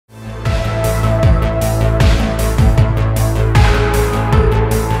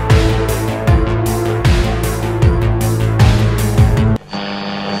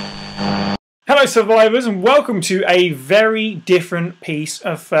Alright survivors, and welcome to a very different piece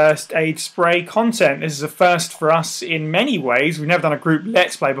of first aid spray content. This is a first for us in many ways. We've never done a group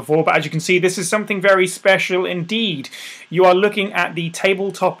let's play before, but as you can see this is something very special indeed. You are looking at the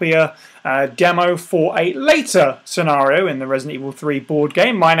Tabletopia demo for a later scenario in the Resident Evil 3 board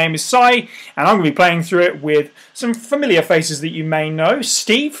game. My name is Sai, and I'm going to be playing through it with some familiar faces that you may know.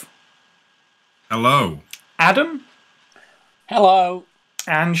 Steve. Hello. Adam. Hello.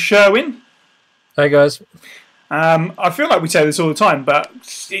 And Sherwin. Hey guys. I feel like we say this all the time, but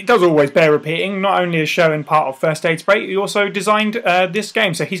it does always bear repeating. Not only is Sherwin part of First Aid Spray, he also designed this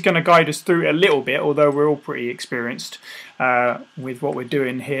game, so he's going to guide us through it a little bit, although we're all pretty experienced with what we're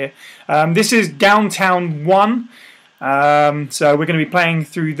doing here. This is Downtown 1, so we're going to be playing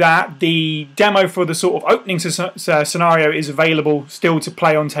through that. The demo for the sort of opening scenario is available still to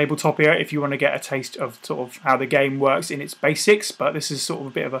play on Tabletopia if you want to get a taste of sort of how the game works in its basics, but this is sort of a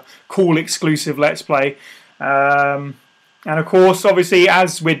bit of a cool exclusive Let's Play. And of course, obviously,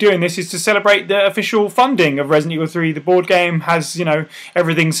 as we're doing this, is to celebrate the official funding of Resident Evil 3. The board game has, you know,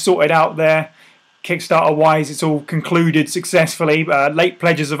 everything sorted out there. Kickstarter-wise, it's all concluded successfully. Late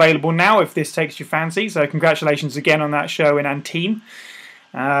pledges available now if this takes your fancy. So congratulations again on that, Sherwin and team.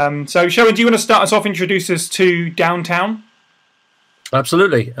 So Sherwin, do you want to start us off, introduce us to Downtown?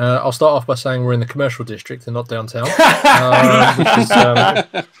 Absolutely. I'll start off by saying we're in the commercial district and not downtown.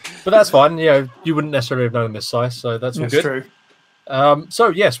 But that's fine. You know, you wouldn't necessarily have known this size, so that's all good. True. So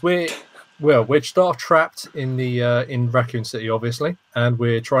yes, we're staff trapped in the in Raccoon City, obviously, and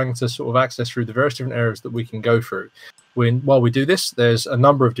we're trying to sort of access through the various different areas that we can go through. While we do this, there's a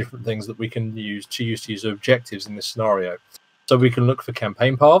number of different things that we can use objectives in this scenario. So we can look for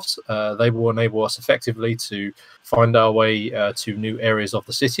campaign paths. They will enable us effectively to find our way to new areas of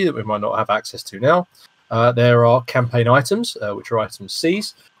the city that we might not have access to now. There are campaign items, which are items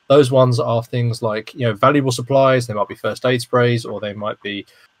Cs. Those ones are things like, you know, valuable supplies. They might be first aid sprays, or they might be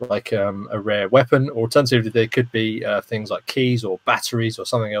like a rare weapon. Or alternatively, they could be things like keys or batteries or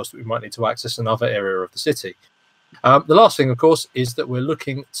something else that we might need to access in another area of the city. The last thing, of course, is that we're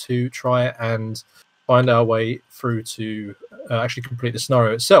looking to try and find our way through to actually complete the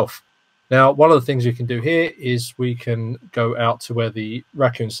scenario itself. Now, one of the things we can do here is we can go out to where the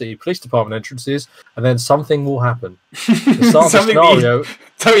Raccoon City Police Department entrance is, and then something will happen. The start of the scenario,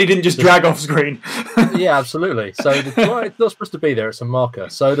 so you didn't just drag off screen. Yeah, absolutely. So it's not supposed to be there. It's a marker.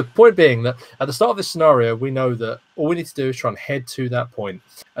 So the point being that at the start of this scenario, we know that all we need to do is try and head to that point,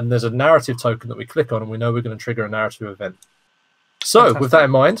 and there's a narrative token that we click on, and we know we're going to trigger a narrative event. So fantastic. With that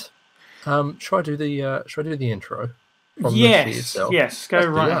in mind, should I do the intro? From the sheet itself? Yes, go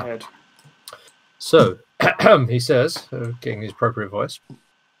right ahead. So, he says, getting his appropriate voice,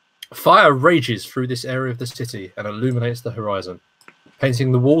 fire rages through this area of the city and illuminates the horizon,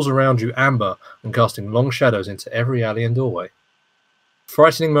 painting the walls around you amber and casting long shadows into every alley and doorway.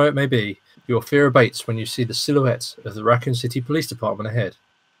 Frightening though it may be, your fear abates when you see the silhouette of the Raccoon City Police Department ahead,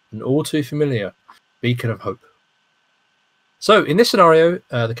 an all too familiar beacon of hope. So, in this scenario,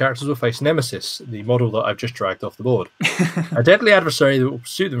 the characters will face Nemesis, the model that I've just dragged off the board, a deadly adversary that will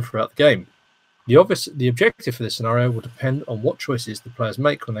pursue them throughout the game. The objective for this scenario will depend on what choices the players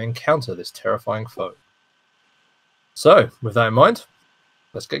make when they encounter this terrifying foe. So, with that in mind,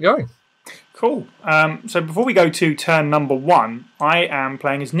 let's get going. Cool. So before we go to turn number 1, I am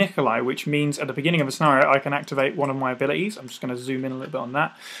playing as Nikolai, which means at the beginning of a scenario I can activate one of my abilities. I'm just going to zoom in a little bit on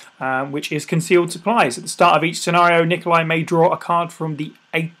that, which is Concealed Supplies. At the start of each scenario, Nikolai may draw a card from the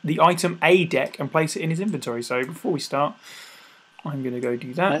item A deck and place it in his inventory. So before we start, I'm going to go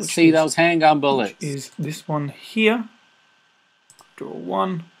do that. Let's see those handgun bullets. Which is this one here. Draw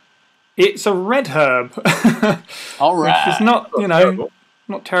 1. It's a red herb. All right. It's not, you know,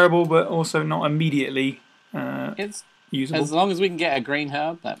 not terrible, but also not immediately it's usable. As long as we can get a green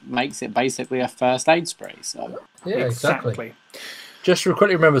herb, that makes it basically a first aid spray. So yeah, exactly. Just to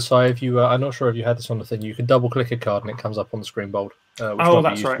quickly remember, Si, if you, I'm not sure if you had this on the thing, you can double-click a card and it comes up on the screen bold. Oh,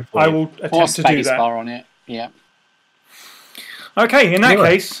 that's right. I will attempt to do that. Bar on it. Yeah. Okay, in that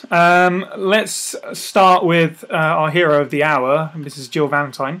case, let's start with our hero of the hour. This is Jill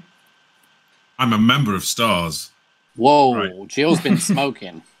Valentine. I'm a member of STARS. Whoa, right. Jill's been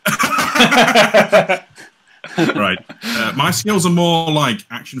smoking. Right. My skills are more like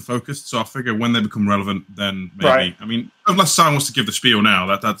action focused, so I figure when they become relevant, then maybe. Right. I mean, unless someone wants to give the spiel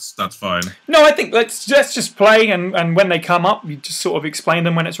now, that's fine. No, I think let's just play, and when they come up, you just sort of explain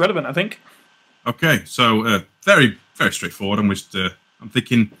them when it's relevant, I think. Okay, so very straightforward. I'm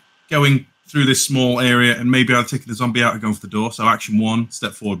thinking going through this small area and maybe I'll take the zombie out and go for the door. So action 1,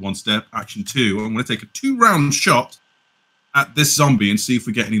 step forward 1 step. Action 2, I'm going to take a 2-round shot at this zombie and see if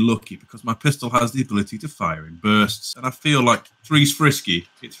we get any lucky, because my pistol has the ability to fire in bursts, and I feel like 3's frisky,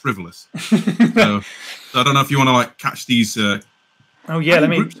 it's frivolous. so I don't know if you want to like catch these. Oh yeah, let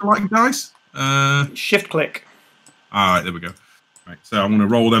me. Groups of like dice. Shift click. All right, there we go. Right, so I'm going to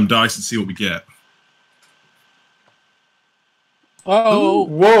roll them dice and see what we get. Oh,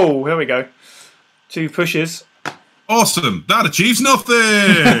 whoa! There we go. 2 pushes. Awesome. That achieves nothing.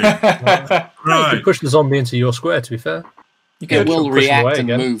 Right. You can push the zombie into your square. To be fair, it will react and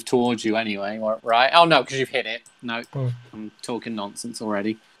move towards you anyway, right? Oh no, because you've hit it. No, I'm talking nonsense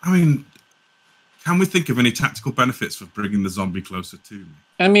already. I mean, can we think of any tactical benefits for bringing the zombie closer to me?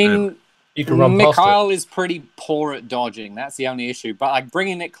 I mean, you can run past Mikhail is pretty poor at dodging. That's the only issue. But like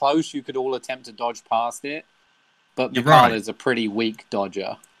bringing it close, you could all attempt to dodge past it. But Mikhail is a pretty weak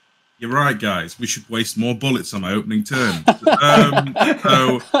dodger. You're right, guys. We should waste more bullets on my opening turn.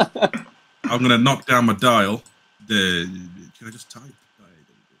 So I'm going to knock down my dial. Can I just type?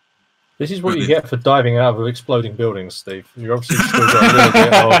 This is what you get for diving out of exploding buildings, Steve. You're obviously still got a little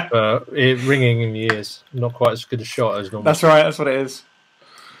bit of ringing in your ears. Not quite as good a shot as normal. That's right. That's what it is.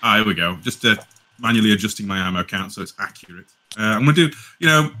 Ah, here we go. Just manually adjusting my ammo count so it's accurate. I'm going to do,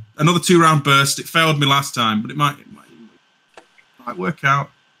 another 2-round burst. It failed me last time, but it might work out.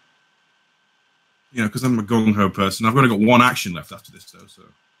 Because I'm a gung-ho person. I've only got 1 action left after this, though. So.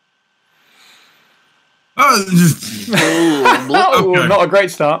 Okay. Not a great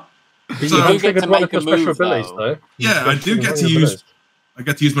start. So you get to make a move, though. Yeah, I do get to use. I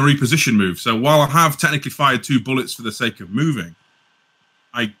get to use my reposition move. So while I have technically fired 2 bullets for the sake of moving,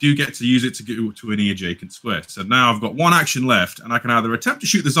 I do get to use it to go to any adjacent square. So now I've got 1 action left, and I can either attempt to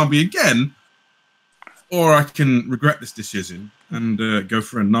shoot the zombie again, or I can regret this decision and go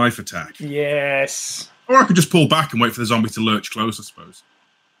for a knife attack. Yes. Or I could just pull back and wait for the zombie to lurch close, I suppose.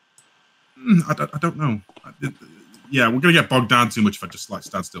 I don't know. We're going to get bogged down too much if I just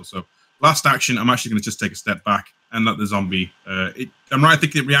stand still. So last action, I'm actually going to just take a step back and let the zombie... I'm right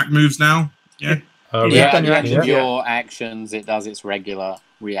thinking it react moves now? Yeah? Your actions, it does its regular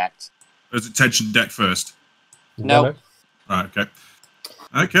react. Does it tension deck first? No. Right, okay.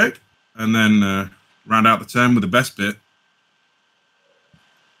 Okay. And then... round out the turn with the best bit.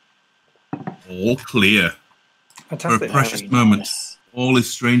 All clear. Fantastic. For a precious moment. Nice. All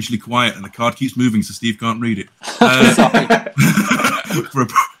is strangely quiet, and the card keeps moving, so Steve can't read it.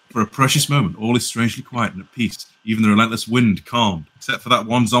 For a precious moment, all is strangely quiet and at peace. Even the relentless wind calmed, except for that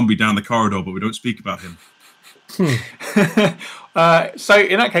one zombie down the corridor, but we don't speak about him. So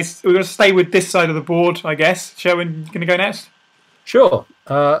in that case, we're going to stay with this side of the board, I guess. Sherwin, going to go next? Sure.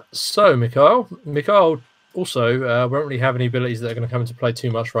 So, Mikhail also won't really have any abilities that are going to come into play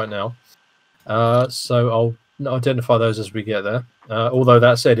too much right now. So I'll identify those as we get there. Although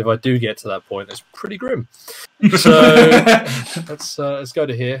that said, if I do get to that point, it's pretty grim. So let's go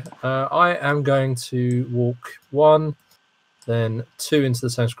to here. I am going to walk 1, then 2 into the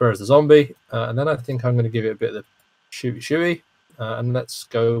same square as the zombie, and then I think I'm going to give it a bit of the shooey. And let's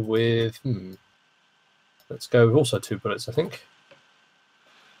go with also 2 bullets, I think.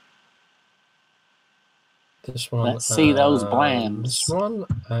 This one. Let's see those blams. This one,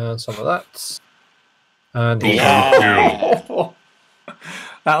 and some of that. And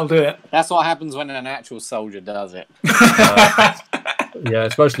that'll do it. That's what happens when an actual soldier does it. Yeah,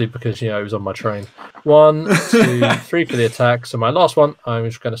 it's mostly because it was on my train. 1, 2, 3 for the attack. So my last one, I'm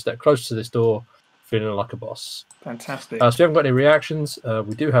just going to step close to this door, feeling like a boss. Fantastic. So we haven't got any reactions.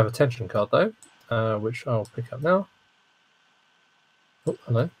 We do have a tension card though, which I'll pick up now. Oh,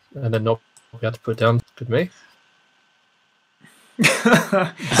 hello, and then not. We had to put it down. Good me.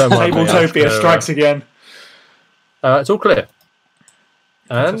 Tabletopia strikes again. It's all clear.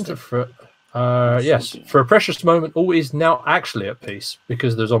 And for a precious moment, all is now actually at peace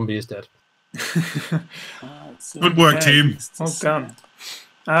because the zombie is dead. Good work, team. Well done.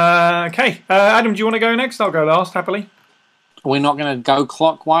 Okay, Adam, do you want to go next? I'll go last, happily. We're not going to go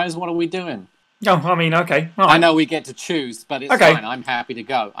clockwise. What are we doing? Oh, I mean, okay. Right. I know we get to choose, but it's fine. I'm happy to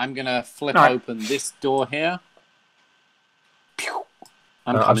go. I'm going to flip open this door here.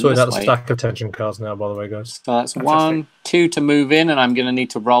 I'm sorting out the stack of tension cards now, by the way, guys. So that's 1, 2 to move in, and I'm going to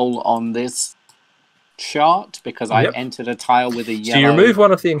need to roll on this chart because I've entered a tile with a yellow. So you remove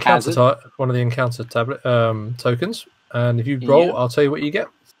one of the encounter tablet tokens, and if you roll, I'll tell you what you get.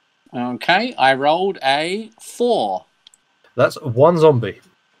 Okay, I rolled a 4. That's 1 zombie.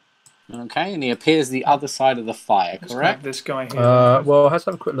 Okay, and he appears the other side of the fire, correct? This guy here. Well, let's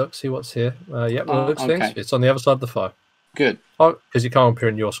have a quick look, see what's here. Looks things. It's on the other side of the fire. Good. Oh, because you can't appear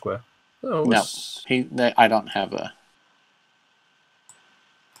in your square. Oh, no, I don't have a...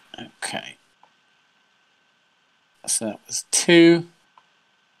 Okay. So that was 2.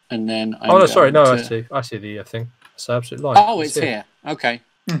 And then I see. I see the thing. It's absolutely live. Oh, it's here. Okay.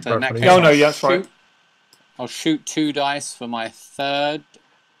 So in that case, that's right. I'll shoot 2 dice for my 3rd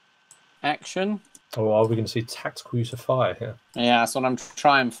action. Oh, are we going to see tactical use of fire here? Yeah, that's what I'm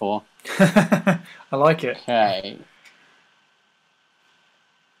trying for. I like it. Okay.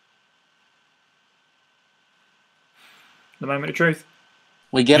 The moment of truth.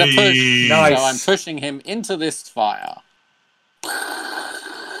 We get a push. Nice. So I'm pushing him into this fire.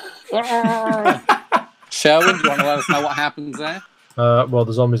 Sherwin, do you want to let us know what happens there? Well,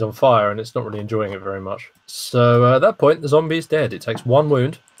 the zombie's on fire and it's not really enjoying it very much. So at that point, the zombie is dead. It takes 1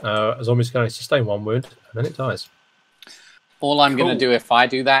 wound. A zombie's going to sustain 1 wound, and then it dies. All I'm going to do if I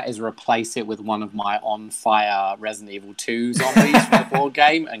do that is replace it with one of my on-fire Resident Evil 2 zombies from the board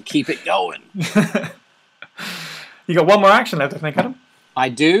game and keep it going. You got 1 more action left, I think, Adam. I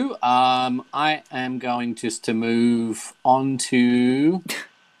do. I am going just to move on to...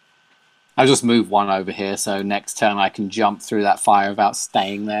 I'll just move 1 over here, so next turn I can jump through that fire without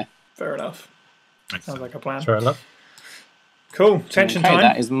staying there. Fair enough. Sounds like a plan. Fair enough. Cool. Tension time.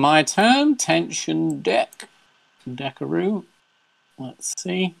 That is my turn. Tension deck. Deckaroo. Let's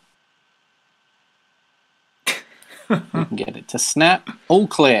see. We can get it to snap. All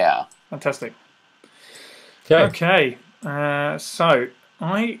clear. Fantastic. Okay. So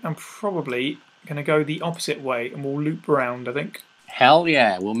I am probably going to go the opposite way and we'll loop around, I think. Hell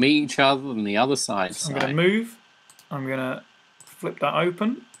yeah. We'll meet each other on the other side. So I'm going to move. I'm going to flip that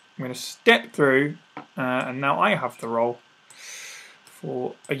open. I'm going to step through. And now I have to roll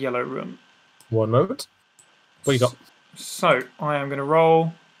for a yellow room. 1 moment. What you got? So I am going to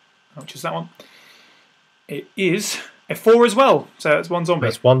roll. Which is that one? It is a 4 as well. So it's 1 zombie.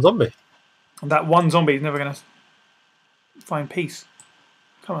 That's 1 zombie. And that 1 zombie is never going to find peace.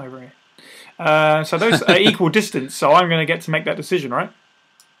 Come over here. So those are equal distance. So I'm going to get to make that decision, right?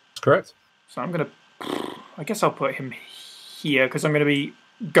 That's correct. So I'm going to... I guess I'll put him here because I'm going to be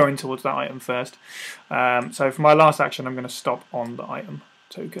going towards that item first. So for my last action, I'm going to stop on the item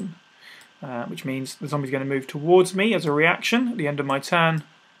token. Which means the zombie's going to move towards me as a reaction at the end of my turn.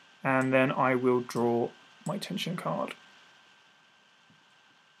 And then I will draw my tension card.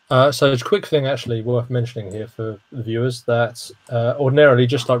 So it's a quick thing actually worth mentioning here for the viewers that ordinarily,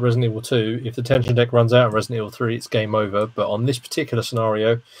 just like Resident Evil 2, if the tension deck runs out in Resident Evil 3, it's game over. But on this particular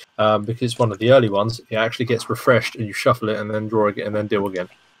scenario, because it's one of the early ones, it actually gets refreshed and you shuffle it and then draw again and then deal again.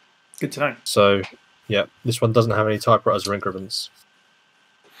 Good to know. So, yeah, this one doesn't have any typewriters or increments.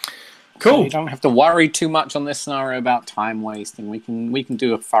 Cool. So you don't have to worry too much on this scenario about time wasting. We can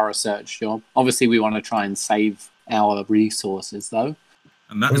do a thorough search job. Obviously, we want to try and save our resources, though.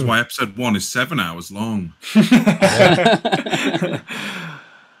 And that is why episode 1 is 7 hours long.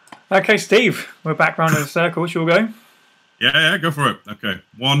 Okay, Steve, we're back round in a circle. Shall we go? Yeah, go for it. Okay,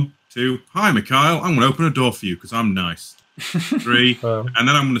 1, 2. Hi, Mikhail. I'm going to open a door for you because I'm nice. 3, and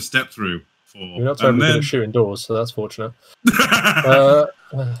then I'm going to step through. 4. You're not totally good at shooting doors, so that's fortunate.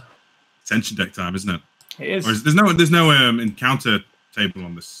 Tension deck time, isn't it? It is. There's no encounter table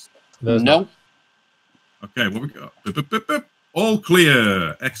on this. No. Okay, what we got? All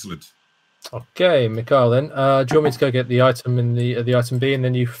clear. Excellent. Okay, Mikhail. Then, do you want me to go get the item in the item B, and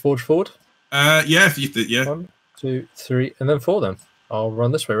then you forge forward? Yeah. If you yeah. 1, 2, 3, and then 4. Then I'll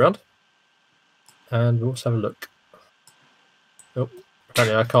run this way around, and we'll also have a look. Oh,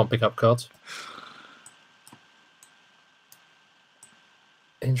 apparently I can't pick up cards.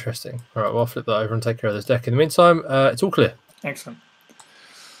 Interesting. All right, well, I'll flip that over and take care of this deck. In the meantime, it's all clear. Excellent.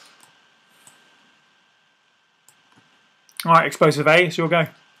 All right, explosive A, it's your go.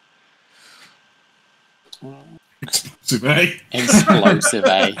 Explosive A. Explosive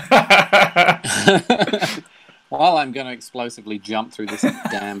A. While I'm going to explosively jump through this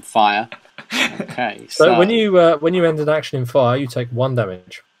damn fire. Okay. So when you end an action in fire, you take 1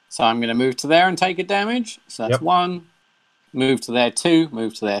 damage. So I'm going to move to there and take a damage. So that's 1. Move to there 2.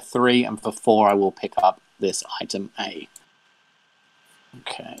 Move to there 3. And for 4, I will pick up this item A.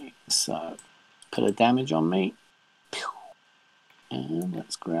 Okay. So put a damage on me. And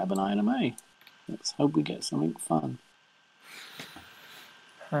let's grab an item A. Let's hope we get something fun.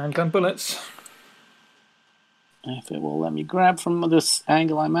 Handgun bullets. If it will let me grab from this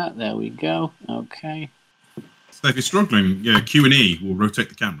angle I'm at. There we go. Okay. So if you're struggling, Q and E will rotate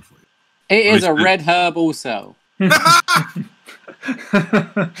the camera for you. It is a red herb also.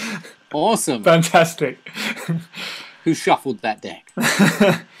 Awesome. Fantastic. Who shuffled that deck?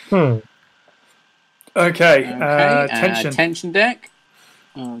 Okay. Tension. Tension deck.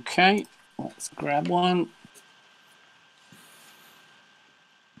 Okay. Let's grab one.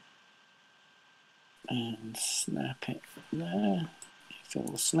 And snap it there. Fill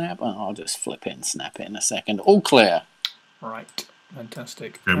the snap. Oh, I'll just flip it and snap it in a second. All clear. Right.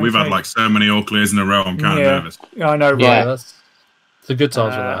 Fantastic. Okay, we've had like so many all clears in a row. I'm kind of nervous. Yeah, I know, right? Yeah. It's a good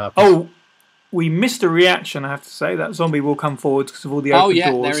times when that happens. Oh, we missed a reaction, I have to say. That zombie will come forward because of all the open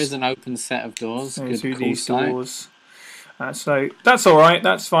doors. There is an open set of doors. Good Good through these sight. doors. So that's all right.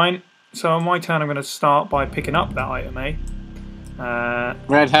 That's fine. So on my turn, I'm going to start by picking up that item, eh?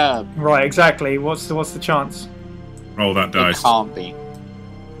 Red herb. Right, exactly. What's the chance? Roll that dice. It can't be.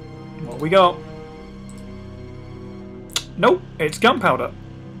 What we got? Nope, it's gunpowder.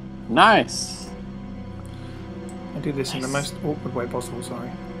 Nice. I do this in the most awkward way possible, sorry.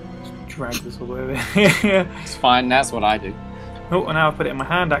 Just drag this all the way over here. It's fine, that's what I do. Oh, and now I've put it in my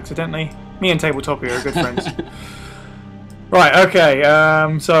hand accidentally. Me and Tabletopia are good friends. Right, okay,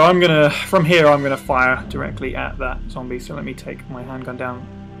 so I'm gonna, from here I'm gonna fire directly at that zombie, so let me take my handgun down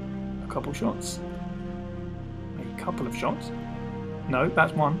a couple shots. A couple of shots? No,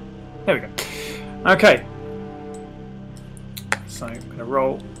 that's one. There we go. Okay. So I'm gonna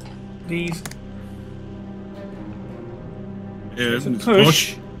roll these. Yeah, Push.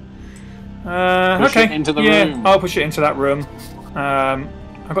 Push Okay. it into the yeah, room. I'll push it into that room.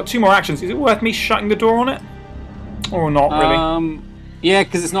 I've got 2 more actions. Is it worth me shutting the door on it? Or not really? Yeah,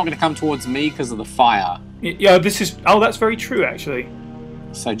 because it's not going to come towards me because of the fire. Yeah, this is... Oh, that's very true, actually.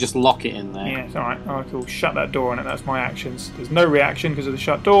 So just lock it in there. Yeah, it's alright. Oh, cool. Shut that door on it. That's my actions. There's no reaction because of the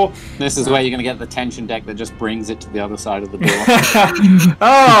shut door. This is where you're going to get the tension deck that just brings it to the other side of the door.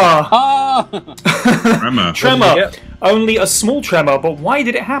 Ah! Ah! Tremor. Only a small tremor, but why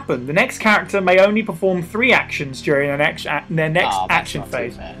did it happen? The next character may only perform 3 actions during their next action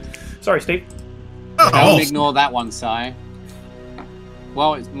phase. Sorry, Steve. Don't ignore that one, Si.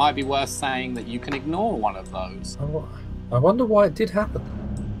 Well, it might be worth saying that you can ignore one of those. I wonder why it did happen.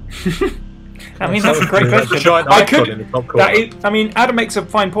 I mean, that's a great question. I could. I mean, Adam makes a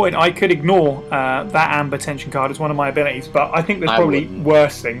fine point. I could ignore that amber tension card as one of my abilities, but I think there's probably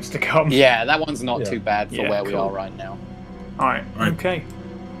worse things to come. Yeah, that one's not too bad for where we are right now. All right. Okay.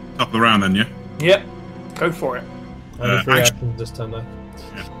 Top of the round, then, yeah. Yep. Go for it. Only 3 actions this time, though.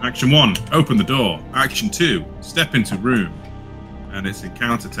 Yeah. Action 1, open the door. Action 2, step into room. And it's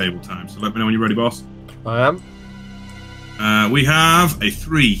encounter table time. So let me know when you're ready, boss. I am. We have a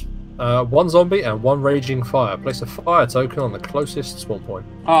 3. 1 zombie and 1 raging fire. Place a fire token on the closest spawn point.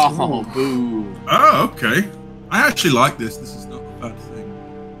 Oh, boo. Oh, okay. I actually like this. This is not a bad thing.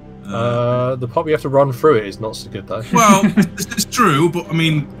 The part you have to run through it is not so good, though. Well, it's true, but I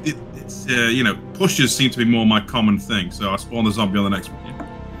mean, it's you know, pushes seem to be more my common thing. So I spawn the zombie on the next one.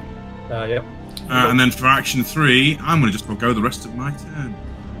 Yeah. Yep. And then for action 3, I'm going to just forgo the rest of my turn.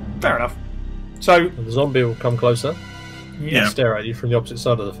 Fair enough. So And the zombie will come closer. Yeah. Stare at you from the opposite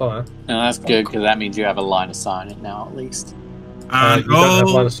side of the fire. No, that's good because that means you have a line of sight on it now, at least. And you don't have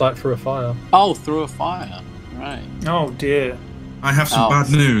line of sight through a fire. Oh, through a fire. Right. Oh dear. I have some bad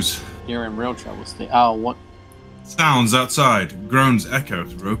news. You're in real trouble, Steve. Oh, what? Sounds outside. Groans echo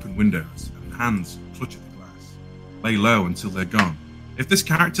through open windows, and hands clutch at the glass. Lay low until they're gone. If this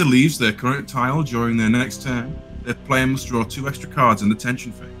character leaves their current tile during their next turn, their player must draw 2 extra cards in the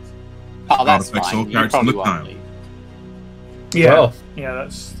tension phase. Oh, that's affects fine. all You characters on probably the won't tile. leave. Yeah. Well. Yeah,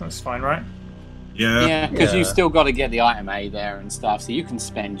 that's fine, right? Yeah. Yeah, because you still got to get the item A there and stuff, so you can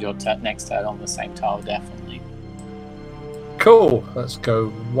spend your next turn on the same tile, definitely. Cool. Let's go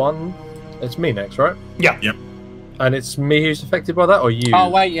 1. It's me next, right? Yeah. Yep. And it's me who's affected by that, or you? Oh,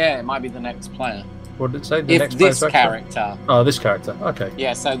 wait, yeah, it might be the next player. What did it say? The If next this player's character... Oh, this character. Okay.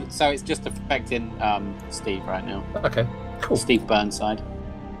 Yeah, so it's just affecting Steve right now. Okay. Cool. Steve Burnside.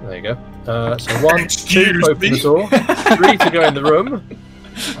 There you go. So 1, 2 Excuse to open me. the door, 3 to go in the room.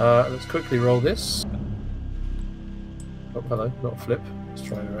 Let's quickly roll this. Oh, hello, not flip. Let's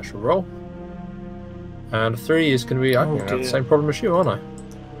try an actual roll. And 3 is going to be. I'm going to have the same problem as you, aren't I?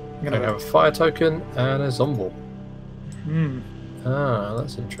 I'm going to have a fire token and a zombie.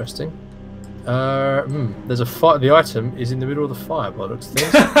 That's interesting. There's a fire. The item is in the middle of the fire, by the looks of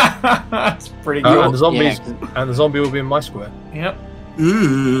things. That's pretty good. And the zombie will be in my square. Yep.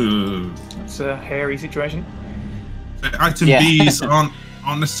 Ooh. It's a hairy situation. So item Bs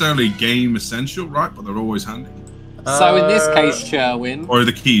aren't necessarily game essential, right? But they're always handy. So in this case, Sherwin... Or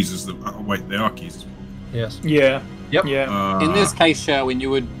the keys is the... Oh, wait, they are keys as well. Yes. Yeah. Yep. Yeah. In this case, Sherwin,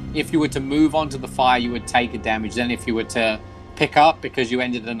 if you were to move onto the fire, you would take a damage. Then if you were to pick up because you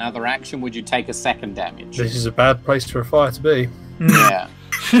ended another action, would you take a second damage? This is a bad place for a fire to be. Yeah.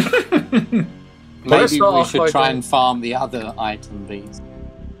 Maybe we should try and farm the other item Bs.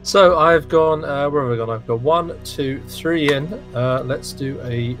 So I've gone, where have I gone? I've got 1, 2, 3 in. Let's do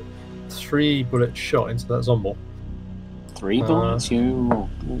a 3 bullet shot into that zombie. 3 bullets? You're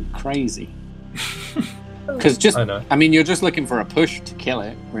crazy. Because I mean, you're just looking for a push to kill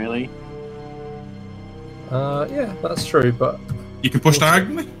it, really. Yeah, that's true, but you can push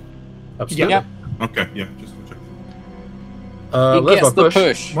diagonally. Absolutely. Yep. Okay, yeah, just check. He gets the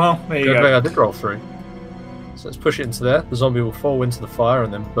push. Well, there you go. I did roll 3. So let's push it into there. The zombie will fall into the fire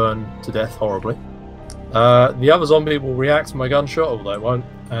and then burn to death horribly. The other zombie will react to my gunshot, although it won't,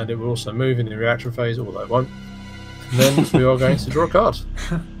 and it will also move in the reaction phase, although it won't. And then we are going to draw a card.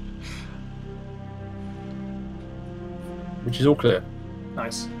 Which is all clear.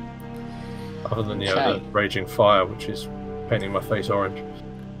 Nice. Other than the raging fire, which is painting my face orange.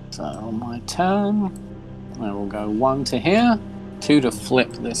 So on my turn, I will go 1 to here, 2 to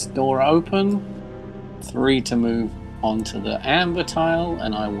flip this door open, 3 to move onto the amber tile,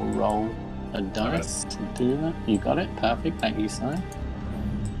 and I will roll a dice to do that. You got it? Perfect. Thank you, Si.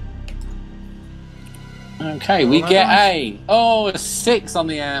 Okay, we get a 6 on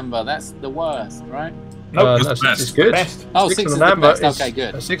the amber. That's the worst, right? Nope, no, 6 is good. Best. Oh, 6 is the best. Okay,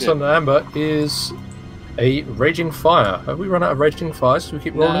 good. A 6 good. on the amber is a raging fire. Have we run out of raging fires? So we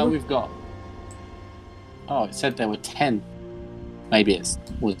keep rolling. No, we've got. Oh, it said there were 10. Maybe it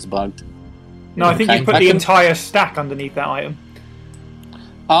was bugged. No, I think you put the entire stack underneath that item.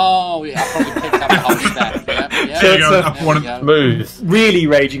 Oh, yeah, I probably picked up the whole stack. Yeah. So it's smooth. Really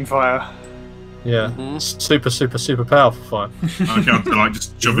raging fire. Yeah, super powerful fire. Okay, I'm like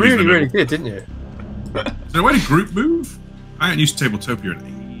just jumping. Really did, didn't you? Is there a way to group move? I haven't used Tabletopia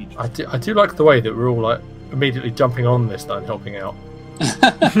in ages. I do like the way that we're all like immediately jumping on this and helping out. It's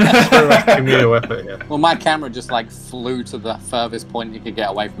very much communal effort here. Well, my camera just like flew to the furthest point you could get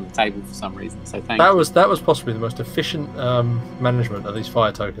away from the table for some reason. So thank you. That was possibly the most efficient management of these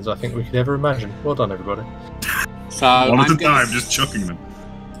fire tokens I think we could ever imagine. Well done, everybody. So one at a time, just chucking them.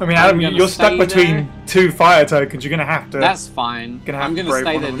 I mean, Adam, you're stuck between 2 fire tokens. You're going to have to. That's fine. I'm going to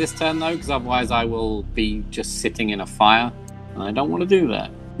stay there this turn though, because otherwise I will be just sitting in a fire, and I don't want to do that.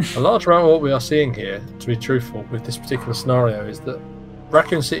 A large amount of what we are seeing here, to be truthful, with this particular scenario, is that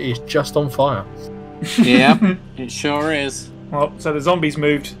Raccoon City is just on fire. Yeah, it sure is. Well, so the zombies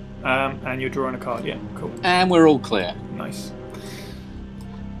moved, and you're drawing a card. Yeah, cool. And we're all clear. Nice.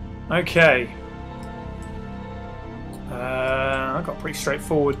 Okay. I've got a pretty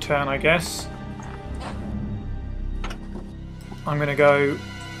straightforward turn, I guess. I'm going to go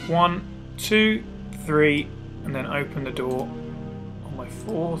 1, 2, 3, and then open the door on my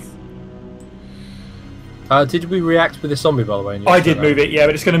 4th. Did we react with this zombie, by the way? I did move it, yeah,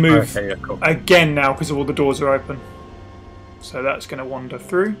 but it's going to move cool. again now because all the doors are open. So that's going to wander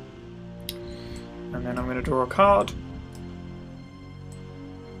through. And then I'm going to draw a card.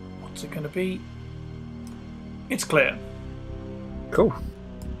 What's it going to be? It's clear. Cool.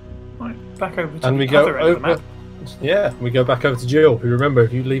 Right, back over to and the other end of the map. Yeah, we go back over to Jill, who, remember,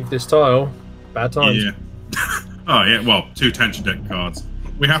 if you leave this tile, bad times. Yeah. Oh, yeah, well, 2 tension deck cards.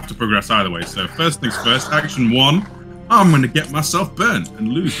 We have to progress either way, so first things first, action 1, I'm going to get myself burnt and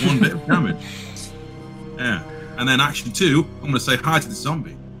lose 1 bit of damage. Yeah. And then action 2, I'm going to say hi to the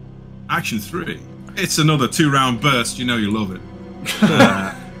zombie. Action 3, it's another 2-round burst, you know you love it.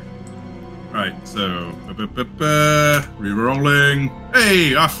 Right, so re-rolling.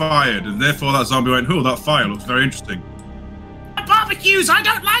 Hey, I fired, and therefore that zombie went, "Oh, that fire looks very interesting." Barbecues, I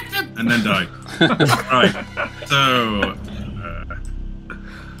don't like them, and then died. Right, so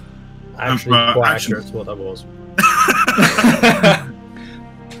actually, quite accurate to what that was.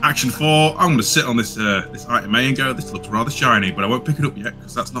 Action 4. I'm going to sit on this item A and go, "This looks rather shiny," but I won't pick it up yet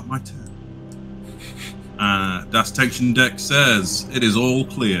because that's not my turn. Das Tension deck says it is all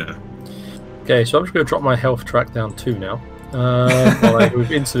clear. Okay, so I'm just going to drop my health track down 2 now. While I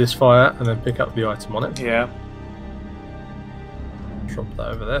move into this fire and then pick up the item on it. Yeah. Drop that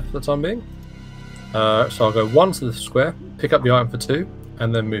over there for the time being. So I'll go 1 to the square, pick up the item for 2,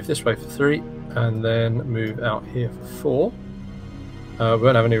 and then move this way for 3, and then move out here for 4. We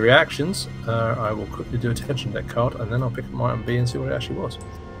won't have any reactions. I will quickly do a tension deck card, and then I'll pick up my item B and see what it actually was.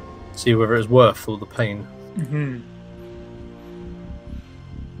 See whether it's worth all the pain. Mm-hmm.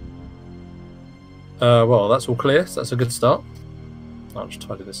 Well, that's all clear, so that's a good start. I'll just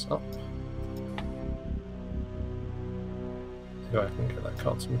tidy this up. See if I can get that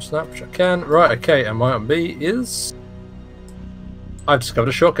card to snap, which I can. Right, okay, and my item B is... I've discovered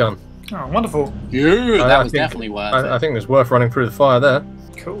a shotgun. Oh, wonderful. Yeah, that was definitely worth it. I think it was worth running through the fire there.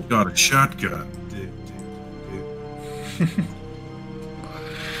 Cool. Got a shotgun.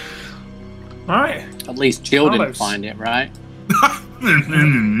 Alright. At least Jill didn't find it, right?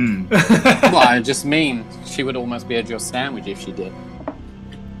 Well, I just mean she would almost be a Jill sandwich if she did.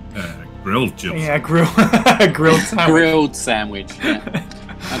 Grilled Jill. Yeah, grilled sandwich. Grilled sandwich. Yeah.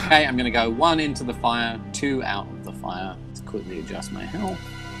 Okay, I'm going to go 1 into the fire, 2 out of the fire. Let's quickly adjust my health.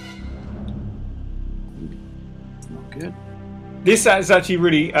 It's not good. This is actually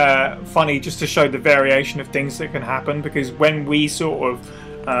really funny, just to show the variation of things that can happen, because when we sort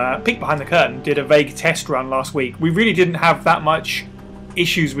of peeked behind the curtain, did a vague test run last week, we really didn't have that much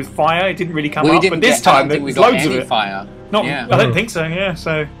issues with fire. It didn't really come up, but this time there's loads of it. Fire. Not, yeah. I don't think so. Yeah,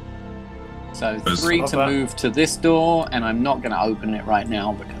 so 3 to move to this door, and I'm not going to open it right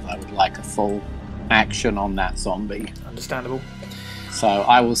now because I would like a full action on that zombie. Understandable. So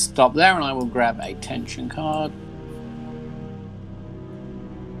I will stop there, and I will grab a tension card.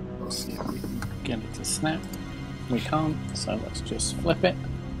 Let's see if we can get it to snap. We can't, so let's just flip it.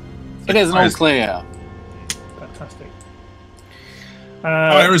 It is an all clear. Fantastic.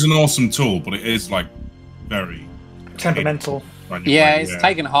 Fire is an awesome tool, but it is like very temperamental. Yeah, it's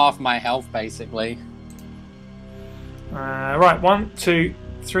taken half my health basically. Right, 1, 2,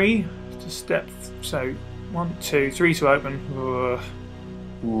 3 to step. So 1, 2, 3 to open.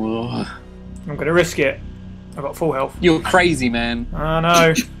 Whoa. I'm going to risk it. I've got full health. You're crazy, man. I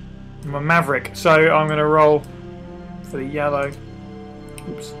know. I'm a maverick, so I'm going to roll for the yellow.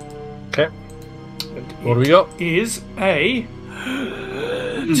 Oops. Okay. What do we got? Is a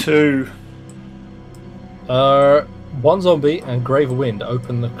 2. 1 zombie and Grave Wind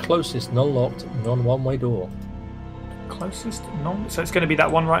open the closest non-locked, non-one-way door. Closest non. So it's going to be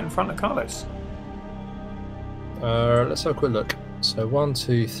that one right in front of Carlos. Let's have a quick look. So 1,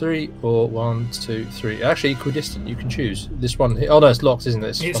 2, 3, or 1, 2, 3. Actually, equidistant. You can choose this one here. Oh no, it's locked, isn't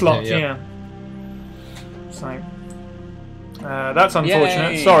it? It's locked. Here, yeah. So that's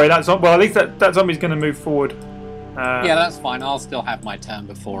unfortunate. Yay. Sorry, that's well. At least that zombie's going to move forward. Yeah, that's fine. I'll still have my turn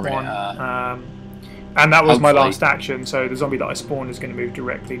before it. And that was my hopefully. last action. So the zombie that I spawned is going to move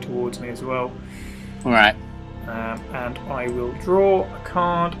directly towards me as well. All right. And I will draw a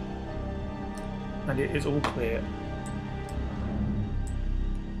card, and it is all clear.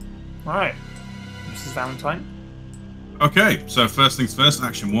 Alright, Mrs. Valentine. Okay, so first things first,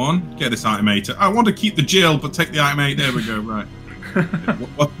 action 1, get this item 8. I want to keep the Jill, but take the item 8. There we go, right.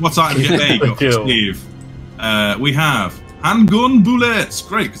 What item get there you got, Steve? We have handgun bullets.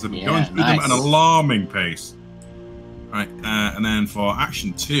 Great, because I'm going through them at an alarming pace. Right, and then for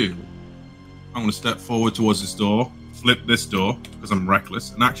action 2, I'm going to step forward towards this door, flip this door, because I'm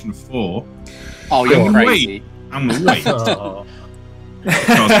reckless. And action 4, oh, you're crazy. I'm going to wait. Oh.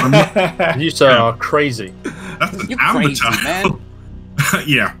 You sir are crazy. That's an You're amber crazy, tile. man.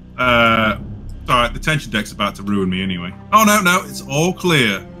 Yeah. Alright, the tension deck's about to ruin me anyway. Oh no, it's all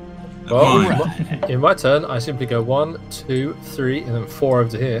clear. Well, in my turn, I simply go 1, 2, 3, and then 4 over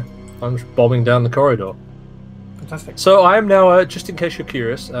to here. I'm just bombing down the corridor. Fantastic. So I am now, just in case you're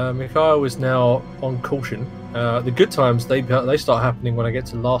curious, Mikhail is now on caution. The good times, they start happening when I get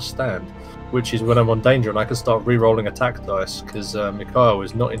to last stand, which is when I'm on danger and I can start re-rolling attack dice, because Mikhail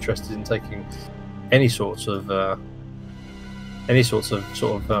is not interested in taking any sorts of he's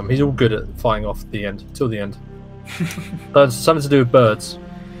all good at fighting off the end till the end. That's something to do with birds.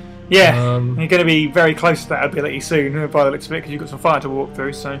 Yeah, you're going to be very close to that ability soon by the looks of it, because you've got some fire to walk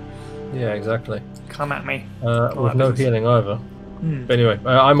through. So yeah, exactly. Come at me. With no healing either. But anyway,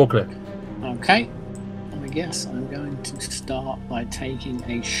 I'm all clear. Okay. I guess I'm going to start by taking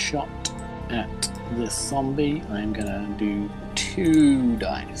a shot at this zombie. I'm going to do 2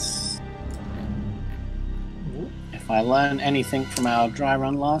 dice. If I learn anything from our dry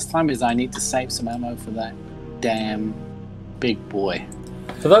run last time, is I need to save some ammo for that damn big boy.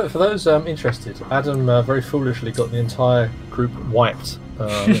 For those interested, Adam very foolishly got the entire group wiped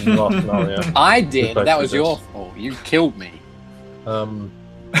in the last scenario. I did. That was your fault. You killed me. I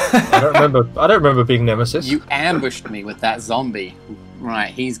don't remember being Nemesis. You ambushed me with that zombie.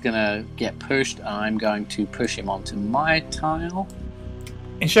 Right, he's gonna get pushed. I'm going to push him onto my tile.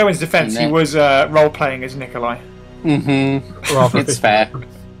 In Sherwin's defense, he was role-playing as Nikolai. Mm-hmm. It's fair.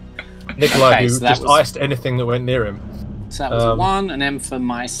 Nikolai, who just iced anything that went near him. So that was 1, and then for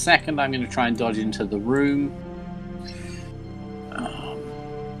my second, I'm going to try and dodge into the room.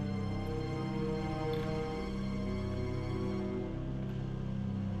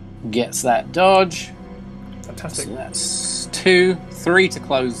 Gets that dodge. Fantastic. So that's 2, 3 to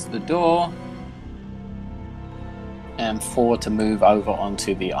close the door, and 4 to move over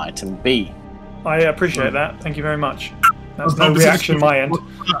onto the item B. I appreciate that. Thank you very much. That's no reaction on my end.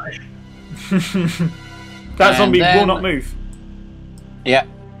 That zombie will not move. Yeah.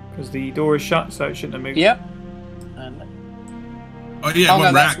 Because the door is shut, so it shouldn't have moved. Yep. Oh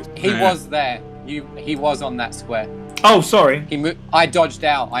yeah, no, he was there. He was on that square. Oh, sorry. I dodged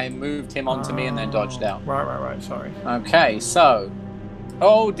out. I moved him onto me and then dodged out. Right. Sorry. Okay, so...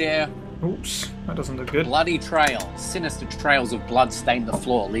 Oh, dear. Oops. That doesn't look good. Bloody trail. Sinister trails of blood stain the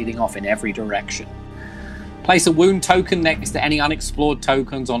floor, leading off in every direction. Place a wound token next to any unexplored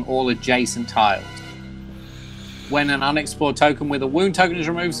tokens on all adjacent tiles. When an unexplored token with a wound token is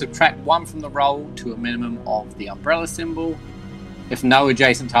removed, subtract 1 from the roll to a minimum of the umbrella symbol. If no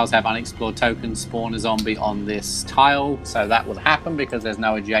adjacent tiles have unexplored tokens, spawn a zombie on this tile. So that will happen because there's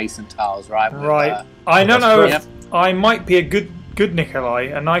no adjacent tiles, right? Right. I don't know if I might be a good Nikolai,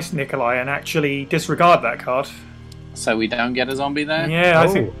 a nice Nikolai, and actually disregard that card. So we don't get a zombie there? Yeah, I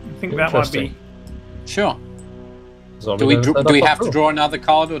think that might be... Sure. Do we have to draw another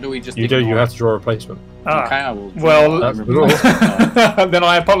card, or do we just... You have to draw a replacement. Okay, I will. Well, then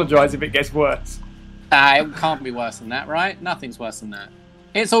I apologise if it gets worse. It can't be worse than that, right? Nothing's worse than that.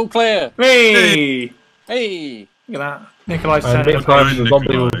 It's all clear. Hey! Hey! Look at that. Nikolai's and turning. the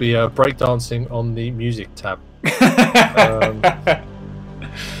zombie will be breakdancing on the music tab.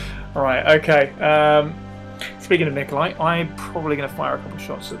 Right, okay. Speaking of Nikolai, I'm probably going to fire a couple of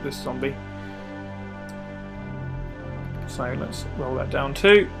shots at this zombie. So let's roll that down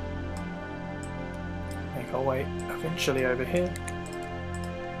too. Make our way eventually over here.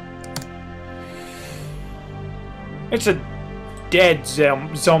 It's a dead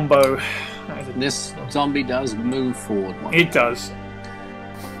zombo. This zombie does move forward. It does.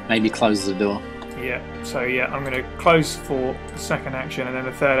 Maybe close the door. Yeah, so yeah, I'm going to close for the second action, and then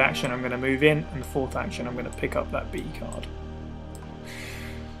the third action I'm going to move in, and the fourth action I'm going to pick up that B card.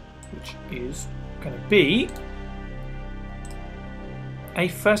 Which is going to be a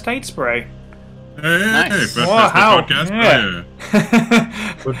first aid spray. Hey, nice. first Wow, podcast.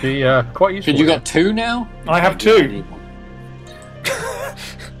 yeah. Would be quite useful. Did you got 2 now? I have 2.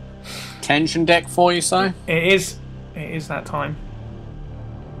 Tension deck for you, Si? It is that time.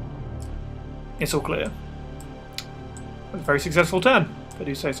 It's all clear. A very successful turn, if I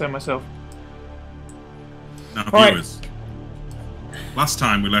do say so myself. Now, Right. viewers, last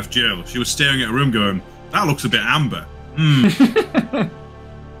time we left Jill, she was staring at a room going, that looks a bit amber.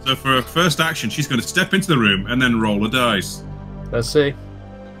 So for her first action, she's going to step into the room and then roll a dice. Let's see.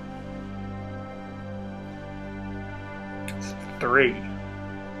 3.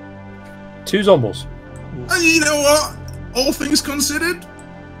 2 zombies. And you know what? All things considered,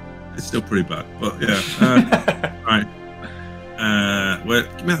 it's still pretty bad, but yeah. Right.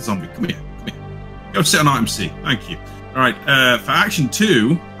 Give me that zombie. Come here. Go sit on item C. Thank you. All right. For action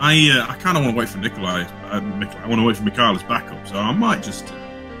 2, I kind of want to wait for Nikolai. I want to wait for Mikhaila's backup, so I might just.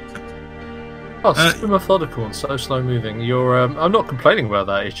 Oh, so methodical and so slow moving. You're. I'm not complaining about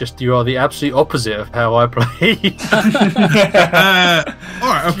that. It's just you are the absolute opposite of how I play. All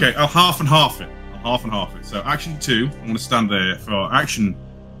right. Okay. I'll half and half it. So action 2, I'm going to stand there. For action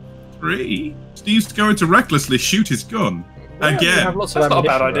 3, Steve's going to recklessly shoot his gun again. That's not a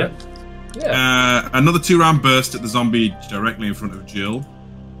bad idea. Right? Yeah. Another 2-round burst at the zombie directly in front of Jill.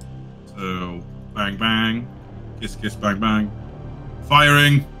 So bang bang, kiss kiss bang bang,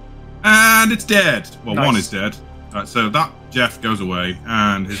 firing, and it's dead. Well, nice. One is dead. Right, so that Jeff goes away,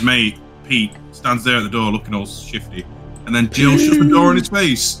 and his mate Pete stands there at the door looking all shifty, and then Jill shuts the door in his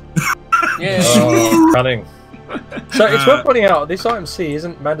face. Yeah. Oh, cunning. So it's worth pointing out this item C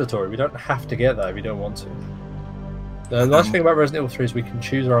isn't mandatory. We don't have to get that if we don't want to. The nice thing about Resident Evil 3 is we can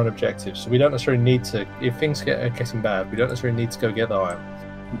choose our own objectives, so we don't necessarily need to. If things are getting bad, we don't necessarily need to go get the item.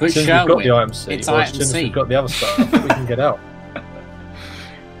 But as soon as we've got the item C, it's or item as soon as C. we've got the other stuff, we can get out.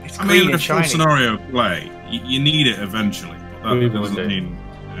 It's I green mean, in a and full shiny. scenario play, you need it eventually. But that doesn't mean.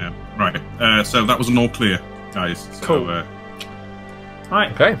 Yeah, right. So that was an all clear, guys. So, Cool.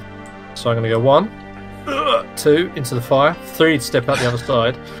 Right. Okay, so I'm going to go 1, 2 into the fire, 3 to step out the other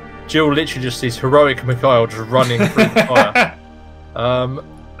side. Jill literally just sees heroic Mikhail just running through the fire.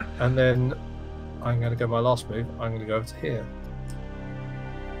 And then I'm going to go my last move. I'm going to go over to here.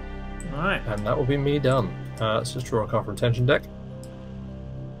 Right. And that will be me done. Let's just draw a card from tension deck.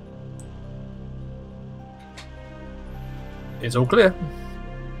 It's all clear.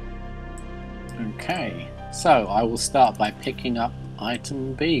 Okay, so I will start by picking up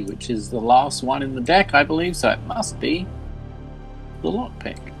item B, which is the last one in the deck, I believe, so it must be the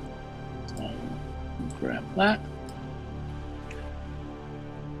lockpick. So, grab that.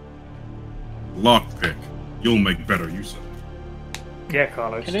 Lockpick. You'll make better use of it. Yeah,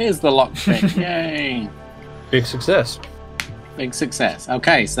 Carlos. It is the lockpick, yay! Big success. Big success.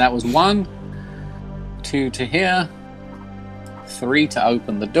 Okay, so that was 1, 2 to here, 3 to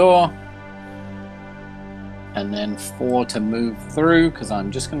open the door, And then 4 to move through, because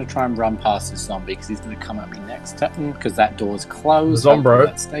I'm just going to try and run past this zombie, because he's going to come at me next turn, because that door's closed. Zombro.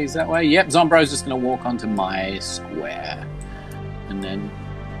 That stays that way. Yep, Zombro's just going to walk onto my square. And then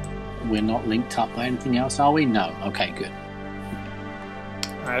we're not linked up by anything else, are we? No. Okay, good.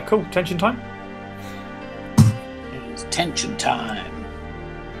 Cool. Tension time. It's tension time.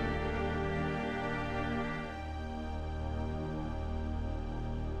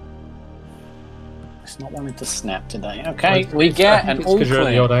 It's not wanting to snap today. Okay, we get an all because you're at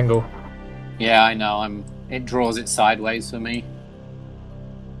the clear. odd angle. Yeah, I know. It draws it sideways for me,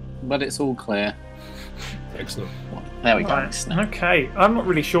 but it's all clear. Excellent. There we go. Right. Okay. I'm not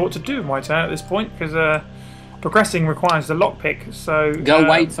really sure what to do with my turn at this point because progressing requires the lockpick. So Go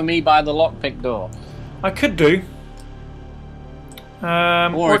wait for me by the lockpick door. I could do.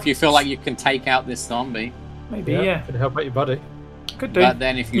 Or if you feel like you can take out this zombie. Maybe, yeah. Could help out your buddy. Could do. But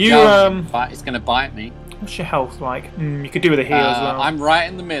then if you don't, it's going to bite me. What's your health like? You could do with a heal as well. I'm right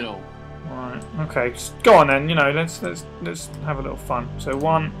in the middle. Right. Okay. Just go on then. You know, let's have a little fun. So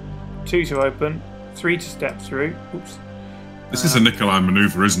 1, 2 to open, 3 to step through. Oops. This is a Nikolai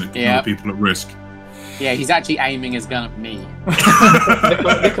maneuver, isn't it? Yeah. People at risk. Yeah, he's actually aiming his gun at me.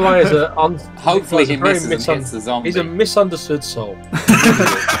 Nikolai is Hopefully he very misses and hits the zombie. He's a misunderstood soul.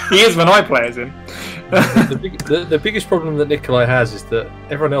 He is when I play as him. The biggest problem that Nikolai has is that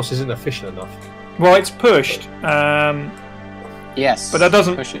everyone else isn't efficient enough. Well, it's pushed. Yes. But that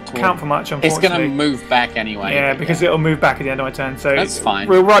doesn't push it toward- count for much, It's unfortunately. going to move back anyway. Yeah, because it'll move back at the end of my turn. So That's fine.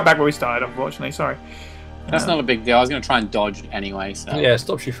 We're right back where we started, unfortunately. Sorry. That's not a big deal. I was going to try and dodge anyway. So. Yeah, it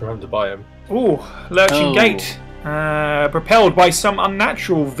stops you from having to buy him. Ooh, lurching Oh. gait. Propelled by some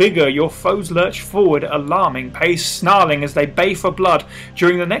unnatural vigour, your foes lurch forward at alarming pace, snarling as they bay for blood.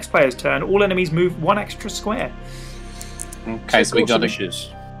 During the next player's turn, all enemies move 1 extra square. Okay, so we got it. it.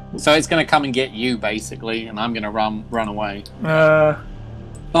 So it's going to come and get you basically, and I'm going to run away.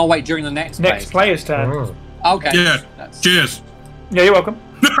 Oh wait, during the next Player's turn. Oh. Okay. Yeah. That's Cheers. Yeah, you're welcome.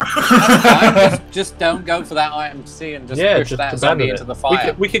 fine. Just don't go for that item C and just push that zombie into the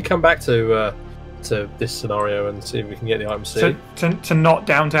fire. We could come back to this scenario and see if we can get the item C. To not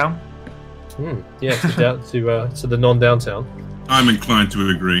downtown. Yeah, to the non-downtown. I'm inclined to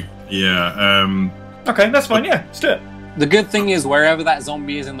agree. Yeah. Okay, that's fine. Yeah, let's do it. The good thing is, wherever that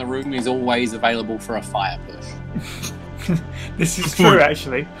zombie is in the room, he's always available for a fire push. This is Good true, point.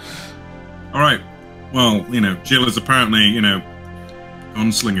 actually. All right. Well, Jill is apparently,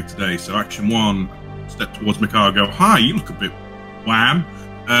 gunslinger today. So action 1, step towards Mikar, go, hi, you look a bit wham.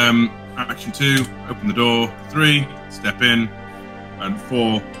 Action 2, open the door. 3, step in. And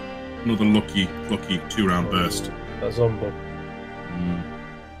 4, another lucky 2-round burst. That zombie.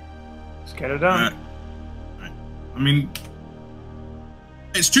 Let's get it done. I mean,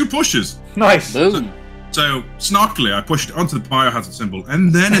 it's 2 pushes. Nice. Boom. So, snarkily, I pushed it onto the biohazard symbol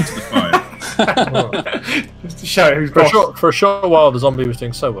and then into the fire. Just to show who's boss. For a short while, the zombie was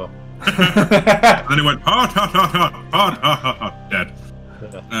doing so well. And then it went, hard, dead.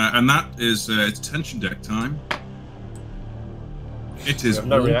 And that is it's tension deck time. It is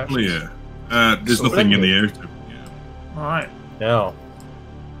no all reactions. clear. There's nothing in the air. Yeah. Alright. Now,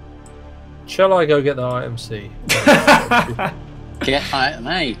 shall I go get the item C? Get item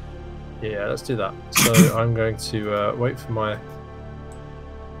A. Yeah, let's do that. So I'm going to wait for my...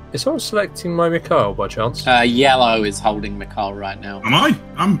 Is someone selecting my Mikhail by chance? Yellow is holding Mikhail right now. Am I?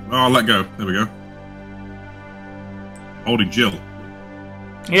 I'll let go. There we go. Holding Jill.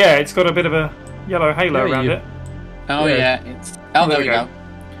 Yeah, it's got a bit of a yellow halo Yeah, around you- it. Oh Yeah. yeah, it's. Oh, there we go.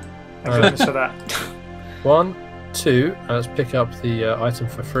 Excellent for that. 1, 2, and let's pick up the item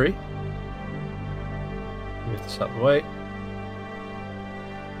for free. Move this out of the way.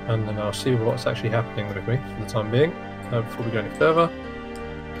 And then I'll see what's actually happening with me for the time being, before we go any further.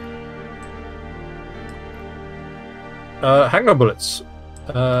 Handgun bullets,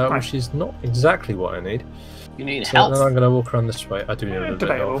 which is not exactly what I need. You need So help. then I'm going to walk around this way. I do need a little bit of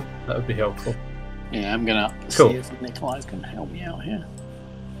Debatable. help. That would be helpful. Yeah, I'm gonna Cool. see if Nikolai's gonna help me out here.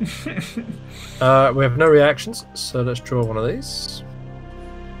 We have no reactions, so let's draw one of these.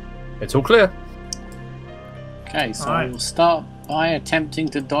 It's all clear. Okay, so Alright. we'll start by attempting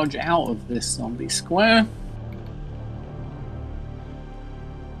to dodge out of this zombie square.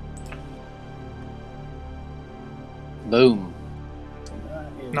 Boom. So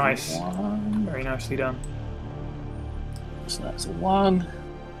that is Nice. 1. Very nicely done. So that's 1,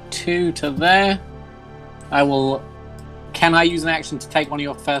 2 to there. I will. Can I use an action to take one of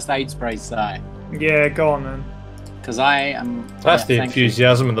your first aid sprays, Si? Yeah, go on then. Because I am. That's the thank you.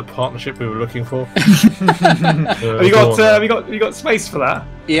 enthusiasm and the partnership we were looking for. Have you got space for that?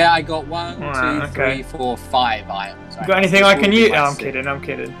 Yeah, I got 1, 2, okay. 3, 4, 5 items. You got anything I can use? Oh, I'm kidding. I'm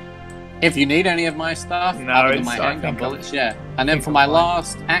kidding. If you need any of my stuff, No, other than my handgun bullets, yeah. And then for my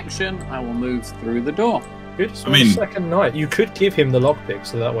last action, I will move through the door. Good. So on the second night, you could give him the lockpick,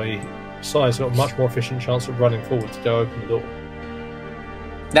 so that way Si's got a much more efficient chance of running forward to go open the door.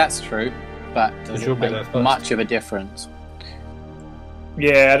 That's true, but does it make much of a difference?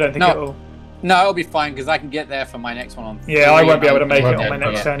 Yeah, I don't think it'll... No, it'll be fine, because I can get there for my next one on 3. Yeah, I won't be able to make it on my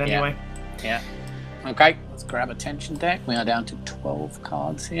next turn anyway. Yeah. Okay, let's grab a tension deck. We are down to 12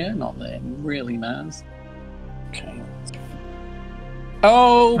 cards here. Not that it really matters. Okay.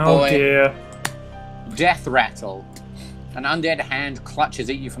 Oh, boy. Oh, dear. Death Rattle. An undead hand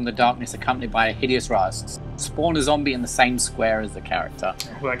clutches at you from the darkness, accompanied by a hideous rust. Spawn a zombie in the same square as the character.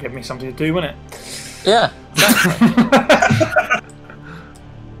 Well, that gave me something to do, wouldn't it? Yeah.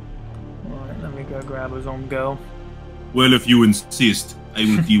 Right, let me go grab a zombie girl. Well, if you insist, I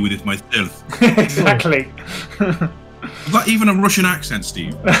will deal with it myself. Exactly. Was that even a Russian accent,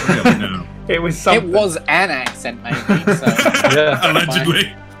 Steve? Really, no. It was something. It was an accent, maybe. So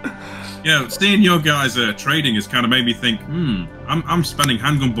allegedly. Yeah, seeing your guys trading has kind of made me think, I'm spending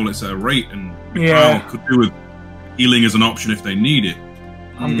handgun bullets at a rate, and Mikhail could do with healing as an option if they need it.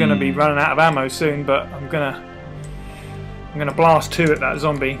 I'm gonna be running out of ammo soon, but I'm gonna blast 2 at that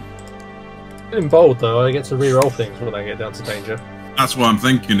zombie. In bold though, I get to re-roll things when I get down to danger. That's what I'm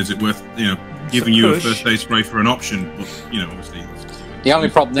thinking. Is it worth giving you a first aid spray for an option? But obviously. The only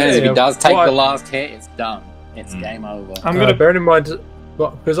problem there is if he does take the last hit, it's done. It's game over. I'm gonna bear in mind,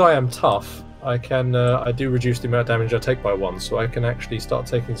 because I am tough, I can I do reduce the amount of damage I take by 1, so I can actually start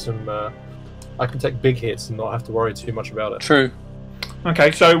taking some. I can take big hits and not have to worry too much about it. True.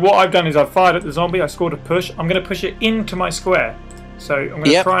 Okay, so what I've done is I've fired at the zombie. I scored a push. I'm going to push it into my square. So I'm going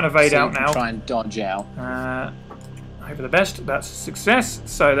to try and evade out now. Try and dodge out. Hope for the best. That's a success.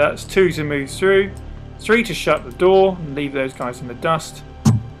 So that's 2 to move through, 3 to shut the door and leave those guys in the dust.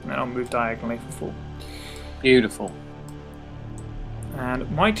 And then I'll move diagonally for 4. Beautiful.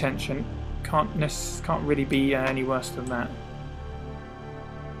 And my tension can't really be any worse than that.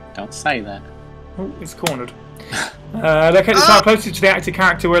 Don't say that. Oh, it's cornered. Locate the tile closest to the active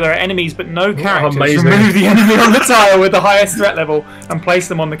character where there are enemies but no characters. Remove the enemy on the tile with the highest threat level and place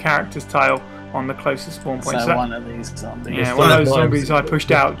them on the character's tile on the closest spawn point. So one of these zombies. Yeah, one of those zombies I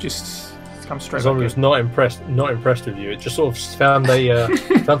pushed out just comes straight. The zombie was not impressed with you. It just sort of found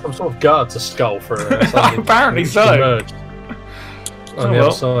found some sort of guard to skull for apparently so. On the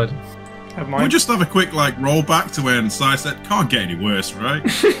other side. We'll just have a quick roll back to when Si said, "Can't get any worse, right?"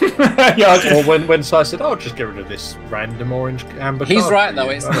 Or when Si said, "I'll just get rid of this random orange amber." He's right though.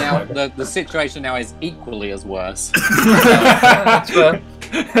 It's now the situation now is equally as worse. That's fair.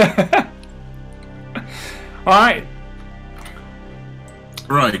 All right.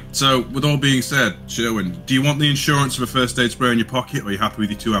 Right. So, with all being said, Sherwin, do you want the insurance of a first aid spray in your pocket, or are you happy with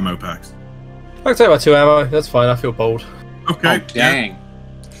your 2 ammo packs? I can take my 2 ammo. That's fine. I feel bold. Okay. Oh, dang. Yeah.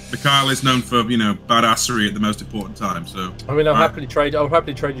 Mikhail is known for, badassery at the most important time. So I mean, I'll happily trade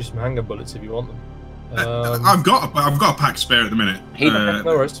you some handgun bullets if you want them. I've got a pack spare at the minute. No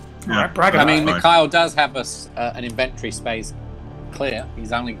worries. Yeah. I mean, Mikhail does have an inventory space clear.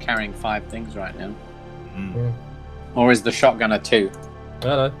 He's only carrying 5 things right now. Mm. Or is the shotgun a 2?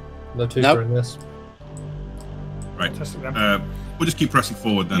 No 2s are in this. Right. We'll just keep pressing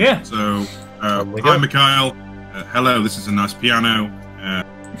forward then. Yeah. So, hi Mikhail. Hello. This is a nice piano.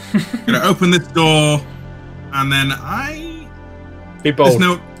 Gonna open this door, and then be bold.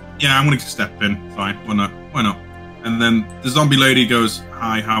 I'm gonna step in. Fine, why not? And then the zombie lady goes,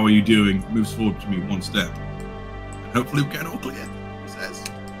 "Hi, how are you doing?" Moves forward to me 1 step, and hopefully we get it all clear. He says,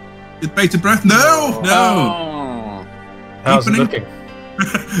 "With bated breath, no." Oh. How's it looking?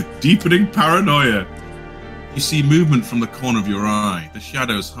 Deepening paranoia. You see movement from the corner of your eye. The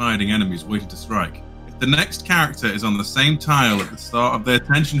shadows hiding enemies waiting to strike. The next character is on the same tile at the start of their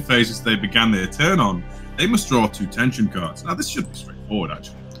tension phase as they began their turn on. They must draw 2 tension cards. Now, this should be straightforward,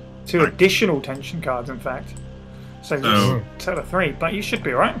 actually. 2 additional tension cards, in fact. So total of 3, but you should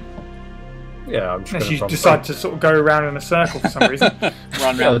be alright. Yeah, I'm just unless you decide to sort of go around in a circle for some reason.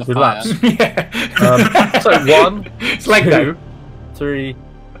 Run around the fire. Yeah. So 1, it's like 2, 3,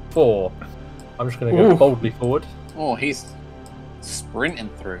 4. I'm just going to go boldly forward. Oh, he's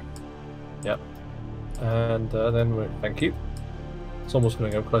sprinting through. Yep. And then thank you. Someone's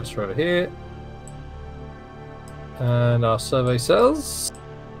going to go closer over here. And our survey says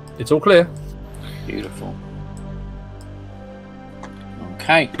it's all clear. Beautiful.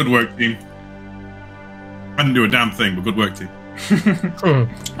 Okay. Good work, team. I didn't do a damn thing, but good work, team.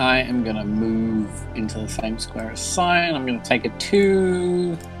 I am going to move into the same square as Cyan. I'm going to take a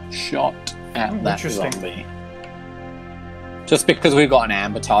 2-shot at that zombie. Just because we've got an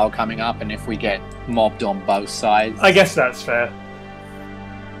amber tile coming up, and if we get mobbed on both sides... I guess that's fair.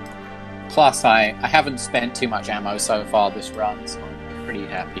 Plus, I haven't spent too much ammo so far this run, so I'm pretty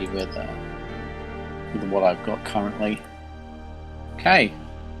happy with what I've got currently. Okay.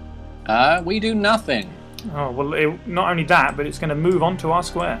 We do nothing. Oh, well, not only that, but it's going to move on to our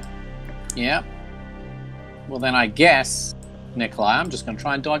square. Yeah. Well, then I guess, Nikolai, I'm just going to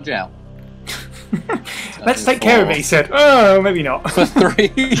try and dodge out. Let's take care of it, he said. Oh, maybe not. For 3.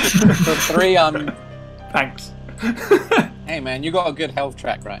 For 3, Thanks. Hey, man, you got a good health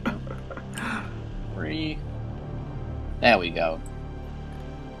track right now. 3. There we go.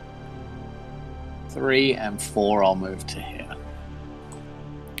 3 and 4, I'll move to here.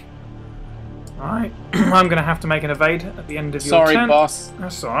 Alright. I'm going to have to make an evade at the end of your turn. Sorry, boss.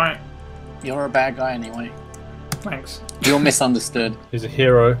 That's alright. You're a bad guy anyway. Thanks. You're misunderstood. He's a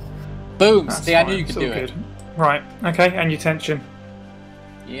hero. Boom! That's See, I fine. knew you could do it. Right. Okay, and your tension.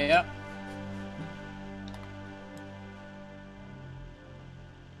 Yeah.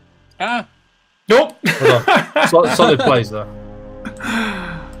 Ah! Nope! Solid plays, though.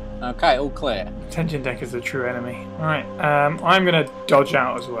 Okay, all clear. Tension deck is the true enemy. Alright, I'm going to dodge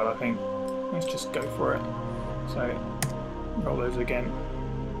out as well, I think. Let's just go for it. So, roll those again.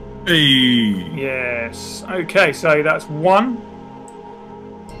 Hey. Yes. Okay, so that's 1.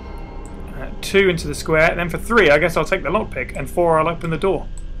 2 into the square. Then for 3, I guess I'll take the lockpick. And 4, I'll open the door.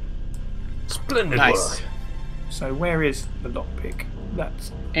 Splendid Nice. work. So where is the lockpick?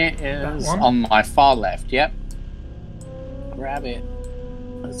 That's It is one? on my far left, yep. Grab it.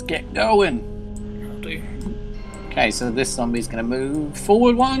 Let's get going. I'll do. Okay, so this zombie's going to move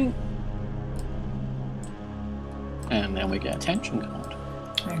forward 1. And then we get a tension card.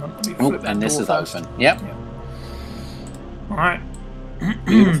 Hang on, let me Oh, flip that and this door is first. open. Yep. Alright.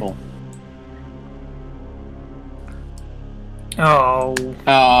 Beautiful. Oh,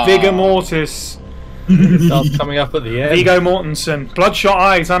 Oh, Vigor Mortis. Starts coming up at the end. Viggo Mortensen. Bloodshot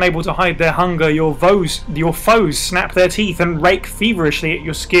eyes, unable to hide their hunger. Your foes snap their teeth and rake feverishly at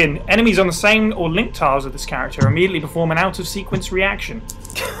your skin. Enemies on the same or linked tiles of this character immediately perform an out-of-sequence reaction.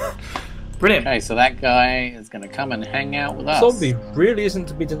 Brilliant. Okay, so that guy is going to come and hang out with us. Zombie really isn't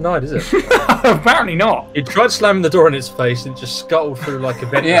to be denied, is it? Apparently not. He tried slamming the door in its face and just scuttled through like a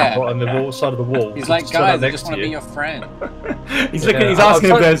vent on the side of the wall. He's like, guys, I just want to be your friend. He's looking. He's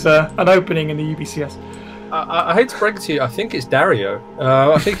asking if there's an opening in the UBCS. I hate to break it to you, I think it's Dario.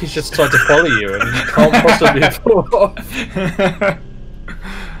 I think he's just tried to follow you and you can't possibly fall off.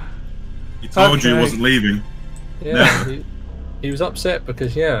 He told you he wasn't leaving. Yeah, he was upset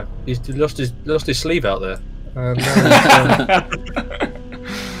because he's lost his sleeve out there. And,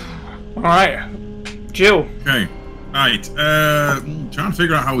 All right, Jill. Okay. Right. Trying to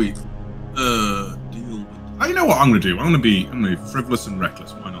figure out how we deal with. You know what I'm going to do? I'm going to be frivolous and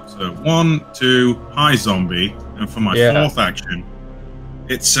reckless. Why not? So 1, 2, hi zombie, and for my 4th action,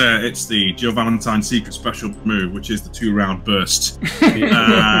 it's the Jill Valentine secret special move, which is the 2-round burst.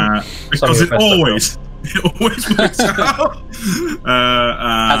 Because it always works out.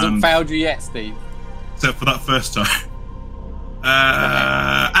 Hasn't failed you yet, Steve. Except for that first time.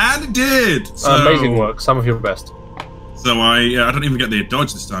 And it did. So, amazing work. Some of your best. So I don't even get the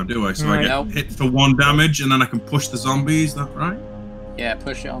dodge this time, do I? So I get hit for 1 damage, and then I can push the zombie. Is that right? Yeah,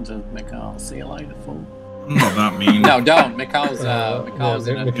 push it onto Mikhail. See you later, fool. I'm not that mean. No, don't. Mikhail's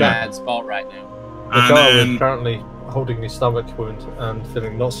in a bad spot right now. Mikhail is currently holding his stomach wound and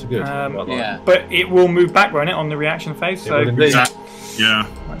feeling not so good. But it will move back, won't it, on the reaction phase? So yeah,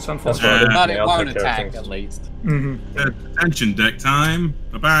 that's unfortunate. That's but it won't attack at least. Attention, deck time!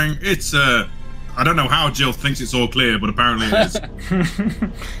 Bang! It's I don't know how Jill thinks it's all clear, but apparently it is.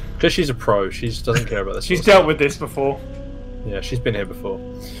 Because she's a pro, she doesn't care about this. She's dealt with this before. Yeah, she's been here before.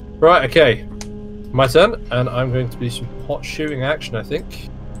 Right, okay. My turn, and I'm going to do some hot shooting action, I think.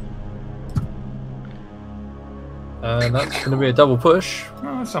 And that's going to be a double push.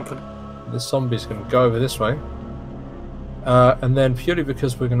 Oh, that's something. This zombie's going to go over this way. And then, purely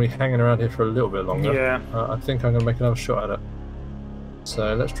because we're going to be hanging around here for a little bit longer, I think I'm going to make another shot at it.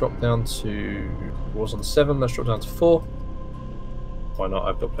 So let's drop down to... It was on 7, let's drop down to 4. Why not?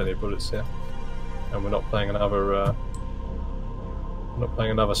 I've got plenty of bullets here. And we're not playing another...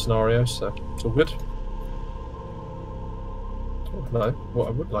 scenario, so it's all good. Oh, no, what I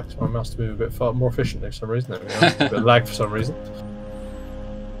would like to my mouse to move a bit far more efficiently for some reason. There we go. A bit of lag for some reason.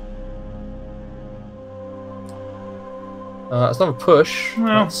 It's not a push. Well,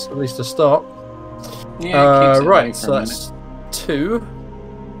 that's at least a start. Yeah, right, so that's 2. Do you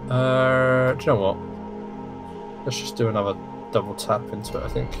know what? Let's just do another double tap into it, I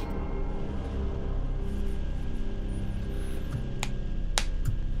think.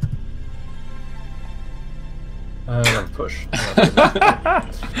 And push.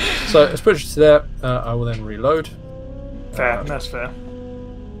 So let's push it to there. I will then reload. Fair, that's fair.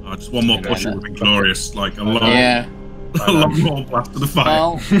 Just one more push, it would be glorious. Like a long, a long more blast to the fire.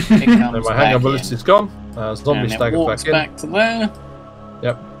 Well, it comes Then my handgun bullets is gone. Zombie and staggered it walks back in. back to there.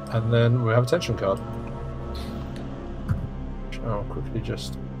 Yep. And then we have a tension card. I'll quickly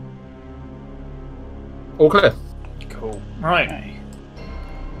just... All clear. Cool. Right. Okay.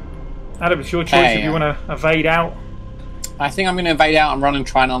 Adam, it's your choice if you want to evade out. I think I'm going to evade out and run and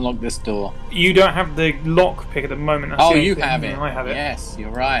try and unlock this door. You don't have the lock pick at the moment. Oh, you have it. I have it. Yes,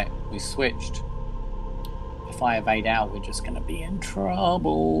 you're right. We switched. If I evade out, we're just going to be in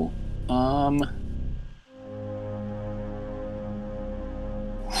trouble. I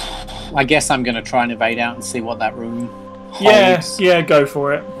guess I'm going to try and evade out and see what that room holds. Yeah, go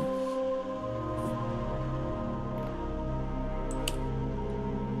for it.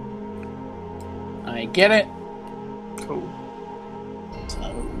 I get it. Cool. So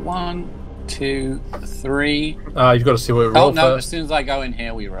 1, 2, 3. You've got to see what we roll Oh no! first. As soon as I go in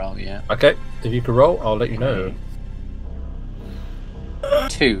here, we roll. Yeah. Okay, if you can roll, I'll let you know.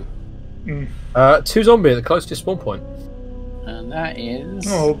 2. 2 zombie at the closest spawn point. And that is.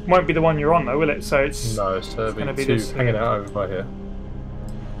 Oh, won't be the one you're on though, will it? So it's No, so it'll gonna be be 2 this hanging out over by here.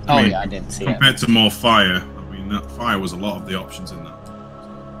 Oh I mean, yeah, I didn't see Compared it. to more fire, I mean, that fire was a lot of the options in that.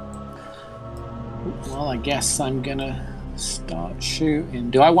 Well, I guess I'm gonna start shooting.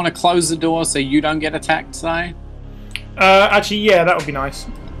 Do I want to close the door so you don't get attacked, Si? actually, yeah, that would be nice.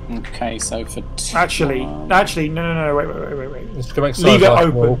 Okay, so for 2. Actually, no, wait. It's going to make Leave it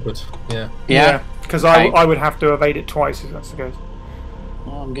life more open. awkward. Yeah. Yeah. Because Okay. I would have to evade it twice if that's the case.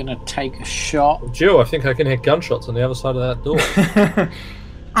 Well, I'm gonna take a shot. Jill, I think I can hear gunshots on the other side of that door.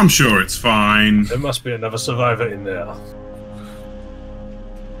 I'm sure it's fine. There must be another survivor in there.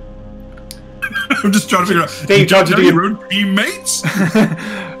 I'm just trying to figure out. Steve, you don't try to know do your own teammates?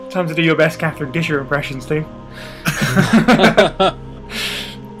 Time to do your best Catherine Disher impression, Steve.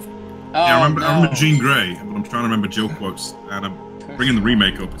 Yeah, I remember no. Jean Grey, but I'm trying to remember Jill quotes, and I'm bringing the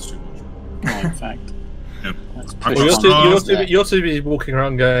remake up. It's too much. Oh, in fact. Yeah. Let's Well, push you're on too- there. You're too busy walking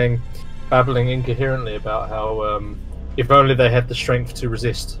around babbling incoherently about how if only they had the strength to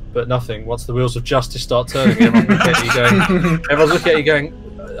resist, but nothing. Once the wheels of justice start turning, everyone's looking at you going,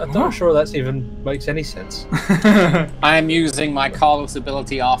 I'm not sure that even makes any sense. I am using my Carlos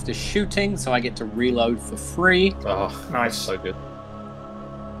ability after shooting, so I get to reload for free. Oh, Nice. that's so good.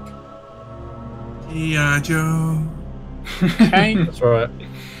 Yeah, Joe. Okay, and That's right.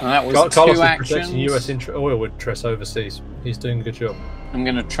 that was Carlos 2 is protecting actions. US oil interests overseas. He's doing a good job. I'm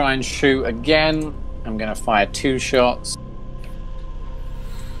going to try and shoot again. I'm going to fire 2 shots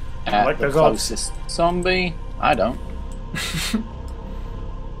at like the those odds. closest zombie. I don't. I'm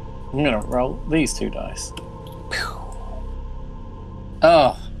going to roll these 2 dice.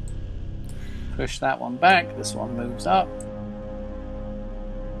 Oh. Push that one back. This one moves up.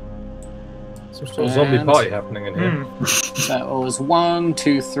 Some sort of zombie And- party happening in here. That was 1,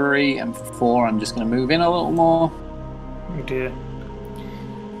 2, 3, and 4. I'm just going to move in a little more. Oh dear.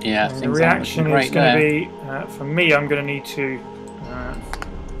 Yeah, And the things aren't reaction looking is great going to there. be, for me, I'm going to need to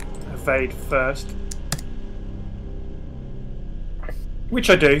evade first. Which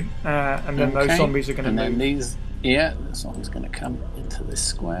I do, and then those Okay. zombies are going to And then move. these, yeah, this one's going to come into this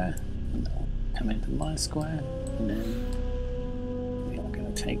square, and they'll come into my square, and then we are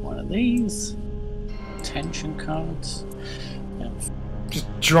going to take one of these tension cards. And Just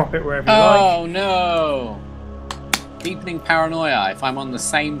drop it wherever you like. oh no! Deepening paranoia. If I'm on the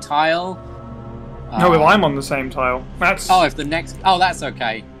same tile. No, well, I'm on the same tile. That's Oh, if the next. Oh, that's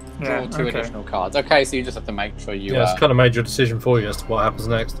okay. Draw Yeah, 2 okay. additional cards. Okay, so you just have to make sure you. Yeah, it's kind of made your decision for you as to what happens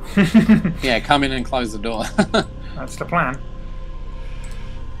next. Yeah, come in and close the door. That's the plan.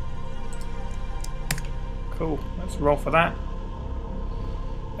 Cool. Let's roll for that.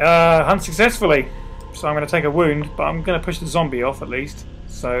 Unsuccessfully. So I'm going to take a wound, but I'm going to push the zombie off at least.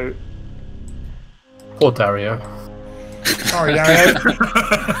 So, Poor Dario. sorry, Dario.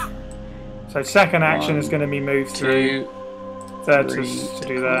 So second action is going to be moved through. 2, Third 3 to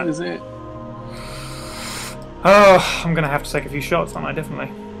do that. close it. Oh, I'm going to have to take a few shots, aren't I?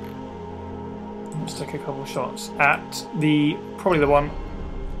 Definitely. Let's take a couple of shots at probably the one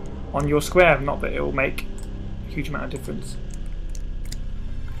on your square. Not that it will make a huge amount of difference.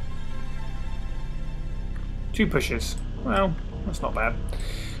 2 pushes. Well, that's not bad.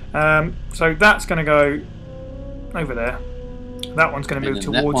 So that's going to go over there. That one's going to move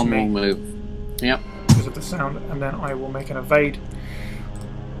that towards one me. will move. Yep. Because of the sound, and then I will make an evade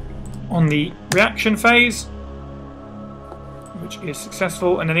on the reaction phase, which is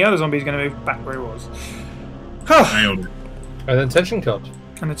successful, and then the other zombie is going to move back where he was. Nailed it. And then tension card.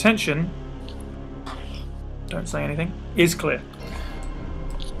 And the tension, don't say anything, is clear.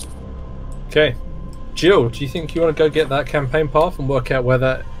 Okay. Jill, do you think you want to go get that campaign path and work out where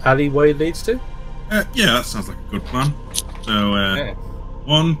that alleyway leads to? Yeah, that sounds like a good plan. So, Okay.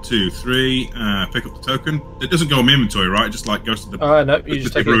 1, 2, 3, pick up the token. It doesn't go in my inventory, right? It just like goes to the No, you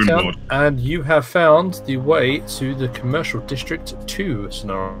just take it account, and you have found the way to the Commercial District 2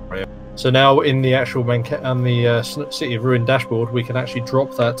 scenario. So now in the actual main City of Ruin dashboard, we can actually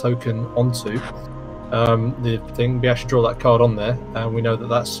drop that token onto the thing. We actually draw that card on there, and we know that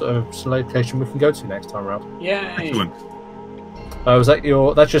that's a location we can go to next time around. Yay! Excellent. Was that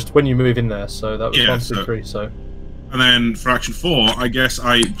your? That's just when you move in there. So that was Yeah, 1, 2, 3. So. And then for action 4, I guess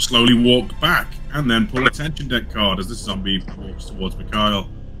I slowly walk back and then pull a tension deck card as this zombie walks towards Mikhail.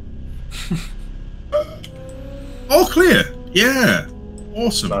 All clear! Yeah!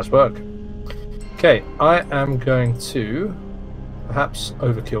 Awesome. Nice work. Okay, I am going to perhaps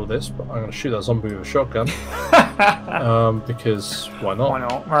overkill this, but I'm going to shoot that zombie with a shotgun. Because why not? Why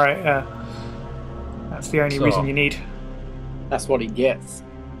not? Right, that's the only reason you need. That's what he gets.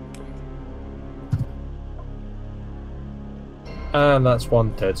 And that's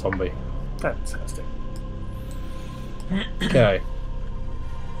one dead zombie. Fantastic. Okay.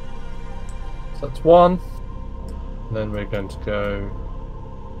 So that's 1. And then we're going to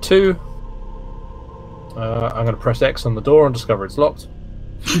go 2. I'm going to press X on the door and discover it's locked.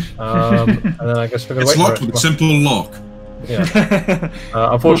 And then I guess we're going to wait. It's locked with a simple lock. Yeah.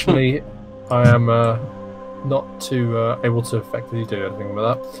 Unfortunately, I am not too able to effectively do anything with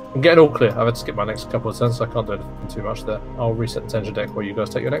that. I'm getting all clear. I've had to skip my next couple of turns, so I can't do anything too much there. I'll reset the tension deck while you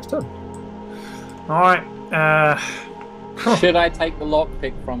guys take your next turn. Alright. Should I take the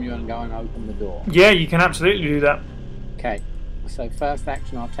lockpick from you and go and open the door? Yeah, you can absolutely do that. Okay. So first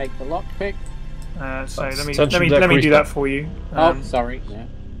action, I'll take the lockpick. So let me do restart. that for you. Sorry. Yeah.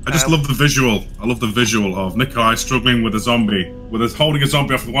 I just love the visual. I love the visual of Nikolai struggling with a zombie, holding a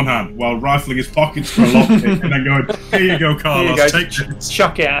zombie off with one hand while rifling his pockets for a lockpick and then going, "Here you go, Carlos, Here you go. take this."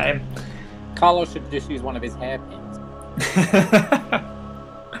 Chuck it at him. Carlos should just use one of his hairpins.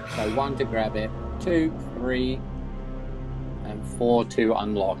 So 1 to grab it, 2, 3, and 4 to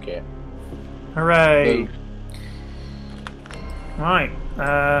unlock it. Hooray! Boom. Right.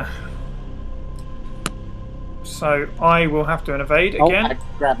 So I will have to evade again. I have to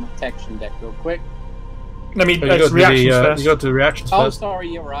grab my protection deck real quick. Let me. So It's reactions first. You got to do the reactions Oh, first. sorry,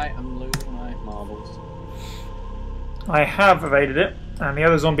 you're right. I'm losing my marbles. I have evaded it, and the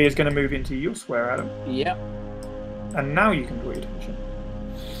other zombie is going to move into your square, Adam. Yep. And now you can draw your attention.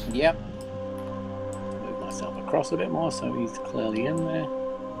 Yep. Move myself across a bit more so he's clearly in there.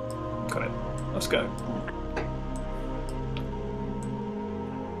 Got it. Let's go.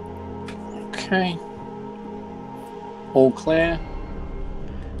 Okay. All clear.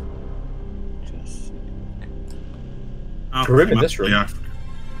 Just Grim in this room. Yeah.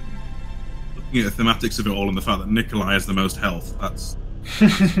 Looking at the thematics of it all and the fact that Nikolai has the most health, that's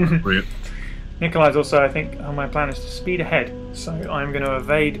appropriate. Nikolai's also, I think, my plan is to speed ahead. So I'm going to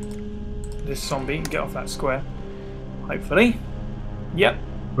evade this zombie and get off that square. Hopefully. Yep.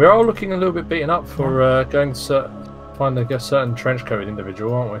 We're all looking a little bit beaten up for going to find a certain trench coat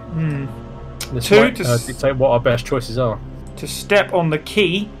individual, aren't we? Hmm. This Two might to dictate what our best choices are. To step on the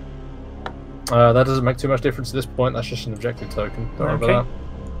key. That doesn't make too much difference at this point. That's just an objective token. Don't worry about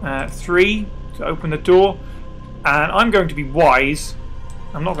that. 3 to open the door. And I'm going to be wise.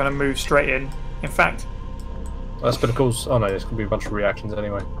 I'm not going to move straight in. In fact, That's going to cause... Oh no, there's going to be a bunch of reactions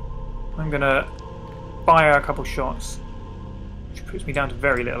anyway. I'm going to fire a couple shots, which puts me down to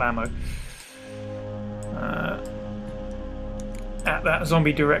very little ammo. At that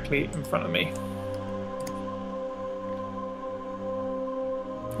zombie directly in front of me.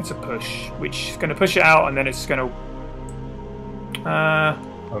 It's a push, which is going to push it out, and then it's going to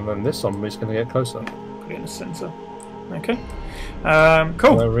And then this zombie's going to get closer. put it in the centre. Okay.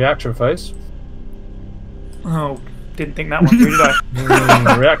 Cool. Reaction phase. Oh, didn't think that one through, did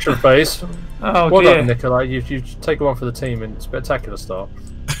I? Reaction phase. Oh Well dear. done, Nikolai. You've taken one for the team in spectacular start.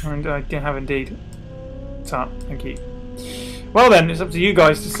 And I have indeed. Thank you. Well then, it's up to you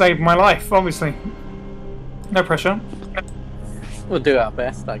guys to save my life, obviously. No pressure. We'll do our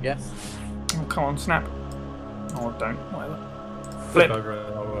best, I guess. Oh, come on, snap. Oh, don't. Whatever. Flip Flip. over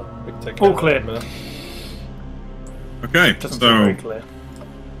and I'll, big take All out clear. in a minute. Okay, Doesn't feel very so clear.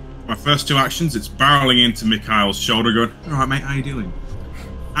 my first two actions, it's barreling into Mikhail's shoulder going, all right, mate, how you doing?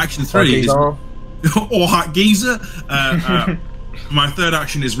 Action 3 is... Oh, hot geezer! My third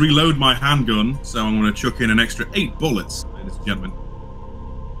action is reload my handgun, so I'm going to chuck in an extra 8 bullets, ladies and gentlemen.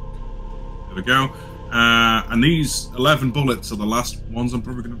 There we go. And these 11 bullets are the last ones I'm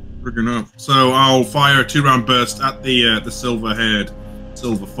probably going to bring up. So I'll fire a 2-round burst at the silver-haired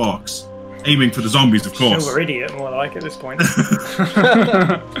silver fox, aiming for the zombies, of course. Silver idiot, more like at this point. And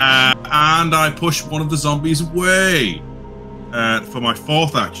I push one of the zombies away. For my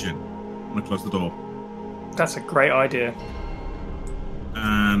fourth action, I'm going to close the door. That's a great idea.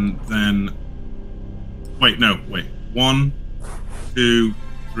 And then... Wait. 1, 2,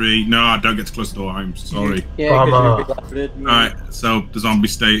 3... No, I don't get to close the door, I'm sorry. Yeah, Alright, so the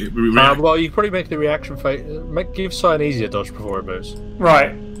zombies stay... well, you probably make the reaction phase... Give Si an easier dodge before it moves.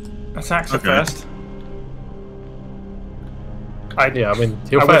 Right. Attacks it first. Yeah, I mean,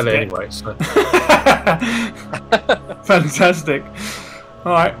 he'll fail it anyway, so... Fantastic.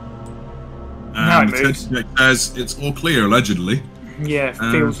 Alright. Now it moves. Says it's all clear, allegedly. Yeah,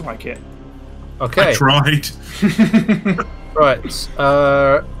 feels like it. Okay. I tried. Right.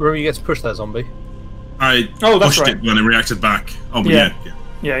 Remember, you get to push that zombie. I pushed it when it reacted back. Oh, but yeah.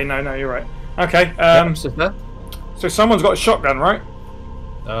 Yeah, no, you're right. Okay. So someone's got a shotgun, right?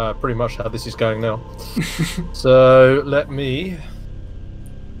 Pretty much how this is going now. So let me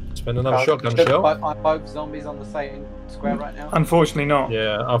spend another shotgun shell. Are both zombies on the same square right now? Unfortunately not.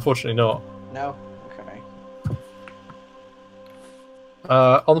 Yeah, unfortunately not. No? Okay.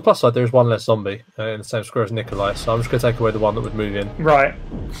 On the plus side, there is one less zombie in the same square as Nikolai, so I'm just going to take away the one that would move in. Right.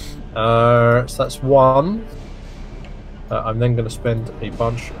 So that's 1. I'm then going to spend a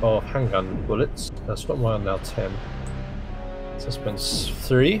bunch of handgun bullets. That's what am I on now? 10. So I spend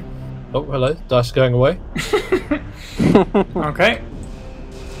 3. Oh, hello. Dice going away. Okay.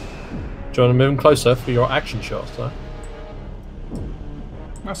 Do you want to move them closer for your action shots, though?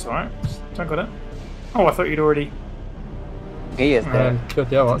 That's alright. I got it. Oh, I thought you'd already... He is dead. And killed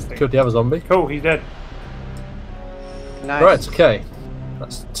the other zombie. Cool, he's dead. Nice. Right, okay.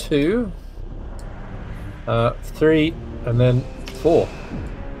 That's 2. 3, and then 4.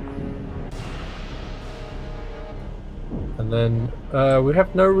 And then we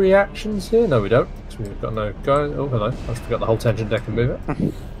have no reactions here. No, we don't. So we've got no guys. Oh, hello. I just forgot the whole tangent deck and move it.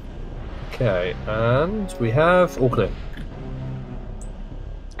 Okay, and we have all clear.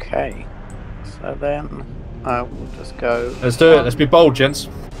 Okay. So then I will just go. Let's do it. Let's be bold, gents.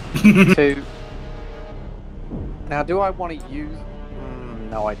 2. Now, do I want to use?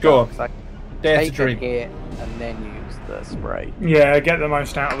 No, I don't. Go on. I Dare to take dream. a hit and then use the spray. Yeah, get the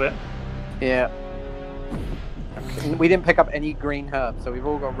most out of it. Yeah. Okay. We didn't pick up any green herbs, so we've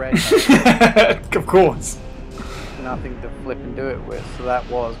all got red herbs. Of course. Nothing to flip and do it with. So that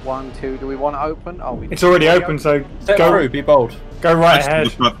was 1, 2. Do we want to open? Oh, it's already open, so Step through. Be bold. Go right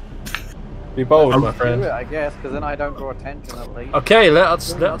ahead. Be bold, my friend. Do it, I guess, because then I don't draw attention at least. Okay, let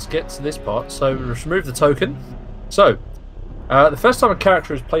us get to this part. So let's remove the token. So the first time a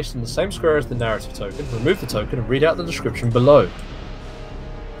character is placed in the same square as the narrative token, remove the token and read out the description below.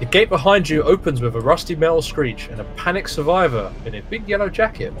 The gate behind you opens with a rusty metal screech, and a panicked survivor in a big yellow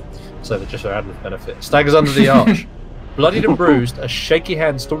jacket, so that just for added benefit, staggers under the arch. Bloodied and bruised, a shaky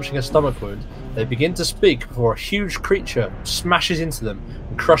hand staunching a stomach wound, they begin to speak before a huge creature smashes into them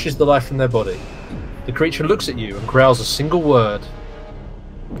and crushes the life from their body. The creature looks at you and growls a single word.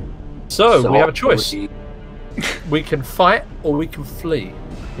 So we have a choice. We can fight or we can flee.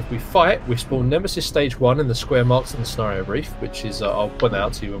 If we fight, we spawn Nemesis Stage 1 in the square marks in the scenario brief, which is, I'll point that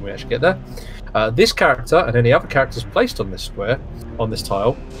out to you when we actually get there. This character and any other characters placed on this square, on this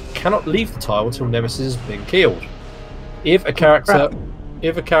tile, cannot leave the tile until Nemesis has been killed. If a character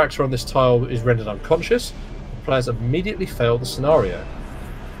on this tile is rendered unconscious, the players immediately fail the scenario.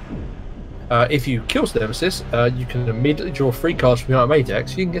 If you kill the Nemesis, you can immediately draw 3 cards from your main deck,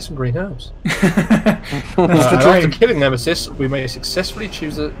 so you can get some green herbs. After killing Nemesis, we may successfully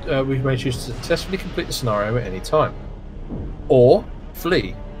choose to successfully complete the scenario at any time, or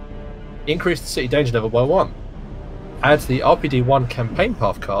flee. Increase the city danger level by 1. Add the RPD 1 campaign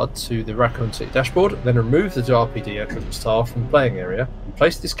path card to the Raccoon City dashboard, then remove the RPD entrance tile from the playing area and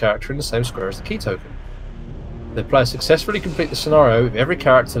place this character in the same square as the key token. The player successfully complete the scenario if every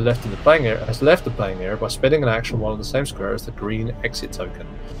character left in the playing area has left the playing area by spending an action while on the same square as the green exit token,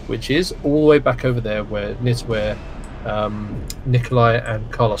 which is all the way back over there where Nikolai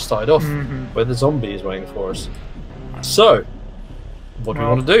and Carlos started off, where the zombie is waiting for us. So, what do we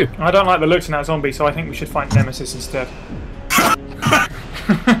want to do? I don't like the looks of that zombie, so I think we should fight Nemesis instead.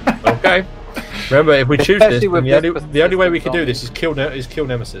 Okay. Remember, if we choose this, Especially with then the only way we this can do this is kill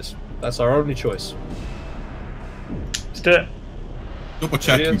Nemesis. That's our only choice. Let's do it. Double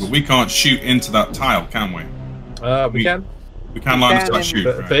checking, but we can't shoot into that tile, can we? We can. We can line up to that shoot.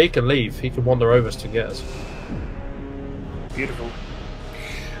 But he can leave. He can wander over us to get us. Beautiful.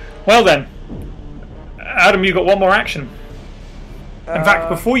 Well then, Adam, you got one more action. In fact,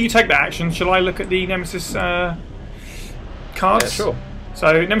 before you take that action, shall I look at the Nemesis cards? Yeah, sure.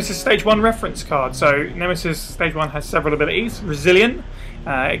 So, Nemesis Stage 1 reference card. So, Nemesis Stage 1 has several abilities. Resilient.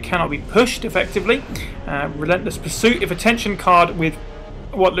 It cannot be pushed effectively. Relentless Pursuit. If a tension card with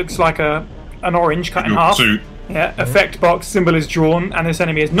what looks like an orange cut in half. Pursuit. Yeah, effect box symbol is drawn, and this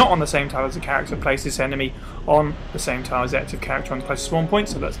enemy is not on the same tile as the character. Place this enemy on the same tile as the active character on the closest spawn point,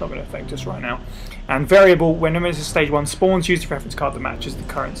 so that's not going to affect us right now. And variable, when Nemesis Stage 1 spawns, use the reference card that matches the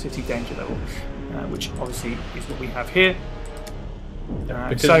current city danger level, which obviously is what we have here.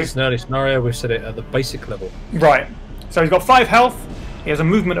 Because it's an early scenario, we've set it at the basic level. Right. So he's got 5 health. He has a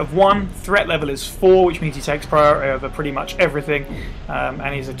movement of 1, threat level is 4, which means he takes priority over pretty much everything,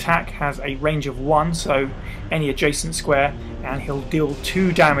 and his attack has a range of 1, so any adjacent square, and he'll deal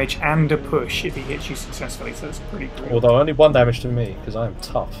 2 damage and a push if he hits you successfully, so that's pretty brutal. Although only 1 damage to me, because I am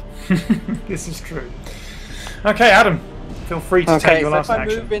tough. This is true. Okay, Adam, feel free to take your last action.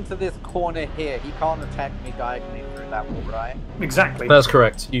 Okay, so if I move into this corner here, he can't attack me diagonally through that wall, right? Exactly. That's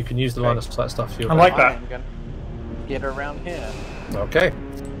correct. You can use the line of sight stuff for your I like that. I'm gonna get around here. Okay.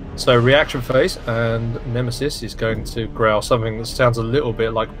 So reaction phase, and Nemesis is going to growl something that sounds a little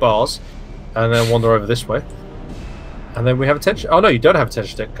bit like bars, and then wander over this way. And then we have a tension. Oh no, you don't have a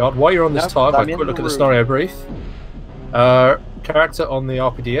tension deck card. While you're on this tile, if I quick look at the scenario brief. Character on the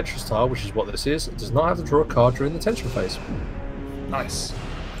RPD entrance tile, which is what this is, does not have to draw a card during the tension phase. Nice.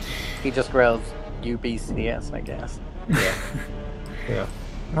 He just growls UBCS, I guess. Yeah. Yeah.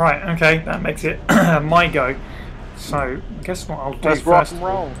 Right, okay, that makes it my go. So, I guess what I'll do Let's rock and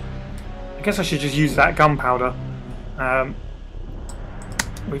roll. I guess I should just use that gunpowder,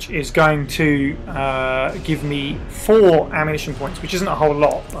 which is going to give me 4 ammunition points, which isn't a whole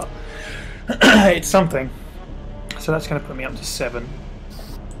lot, but it's something. So that's going to put me up to 7.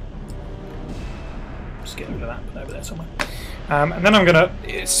 Just get rid of that, put it over there somewhere. And then I'm going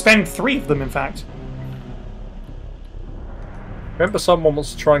to spend 3 of them, in fact. Remember, someone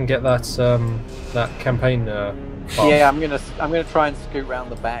wants to try and get that that campaign. Yeah, I'm gonna try and scoot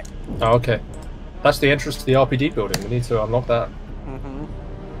round the back. Oh, okay. That's the entrance to the RPD building. We need to unlock that.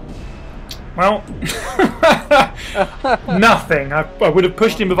 Well, nothing. I would have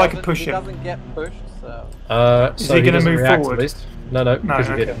pushed him if I could push him. He doesn't get pushed, so. Is he going to move forward? At least? No, because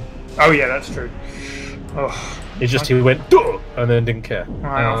you hit him. Oh yeah, that's true. Oh, He went "Duh!" and then didn't care.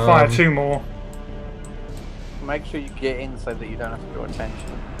 Right, I'll fire 2 more. Make sure you get in so that you don't have to draw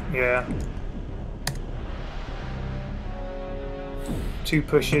attention. Yeah. 2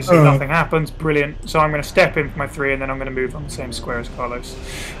 pushes, so nothing happens. Brilliant. So I'm going to step in for my 3, and then I'm going to move on the same square as Carlos,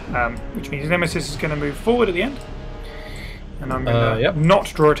 which means Nemesis is going to move forward at the end. And I'm going to not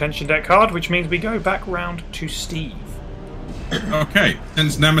draw a tension deck card, which means we go back round to Steve. Okay,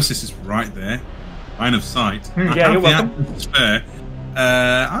 since Nemesis is right there, line of sight. Yeah, you're welcome. To spare.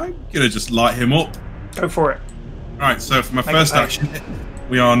 I'm going to just light him up. Go for it. Right, so for my first action,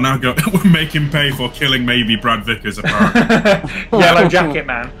 we are now going. We're making pay for killing maybe Brad Vickers, apparently. Yellow Jacket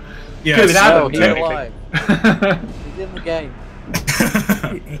Man. Yes. Killed Adam, he's alive. He's in the game.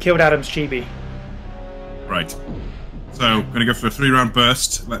 He killed Adam's chibi. Right. So, I'm going to go for a 3-round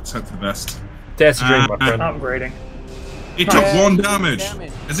burst. Let's hope for the best. Dare to dream, my friend. Upgrading. He took 1 damage.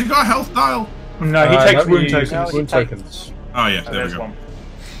 Has he got a health dial? No, he takes wound tokens. Wound tokens. Oh, yeah, there we go. One.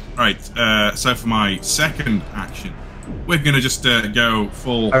 Right, so for my second action, we're going to just go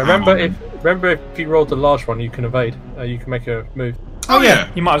full. Remember, if you rolled the large one, you can evade. You can make a move. Oh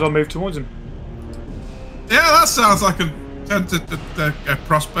yeah, you might as well move towards him. Yeah, that sounds like a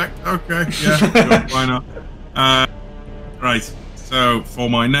prospect. Okay, yeah, sure, why not? Right, so for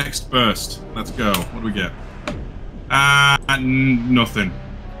my next burst, let's go. What do we get? Nothing.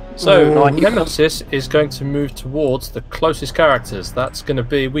 So, Nemesis is going to move towards the closest characters. That's going to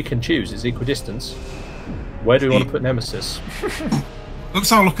be, we can choose, it's equidistance. Where do we want to put Nemesis? Let's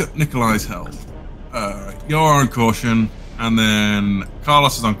have a look at Nikolai's health. You're on caution, and then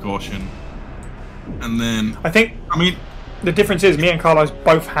Carlos is on caution. And then... I mean, the difference is me and Carlos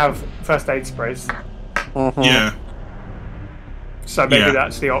both have first aid sprays. Yeah. So maybe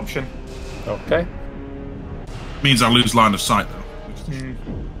that's the option. Okay. Means I lose line of sight, though.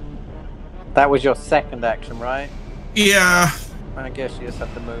 That was your second action, right? Yeah. I guess you just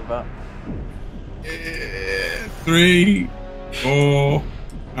have to move up. 3, 4,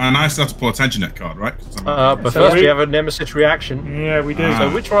 And I still have to pull a tension net card, right? But So first we have a Nemesis reaction. Yeah, we do.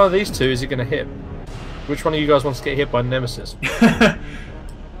 So which one of these two is it going to hit? Which one of you guys wants to get hit by Nemesis? What's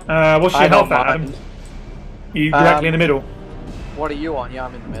your health at, Adam? You directly in the middle? What are you on? Yeah,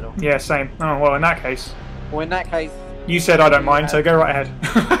 I'm in the middle. Yeah, same. Oh, well, in that case. Well, in that case... You said I don't mind, so go right ahead.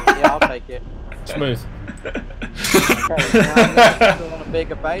 Yeah, I'll take it. Smooth. Okay, now I'm on a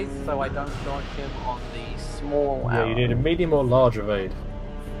bigger base, so I don't dodge him on the small Yeah, you need a medium or large evade.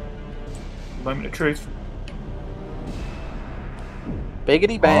 Moment of truth.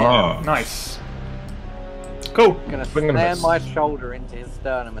 Biggity bam. Oh. Nice. Cool. I'm gonna Swing and a slam miss. my shoulder into his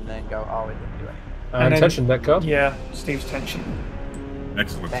sternum and then go, oh, it didn't do it. And then- tension that card. Yeah, Steve's tension.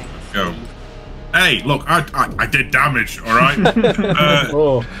 Excellent. Thanks. Let's go. Hey, look, I did damage, alright?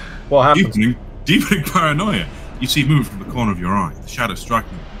 Oh, what happened? Deepening paranoia. You see movement from the corner of your eye. The shadow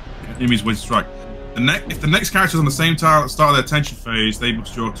striking. Enemies win strike. If the next character is on the same tile at the start of their tension phase, they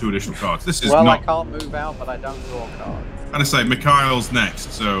must draw 2 additional cards. This is Well, I not... can't move out, but I don't draw cards. I'm going to say, Mikhail's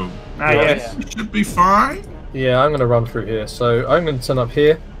next, so... Yes. You should be fine. Yeah, I'm going to run through here. So I'm going to turn up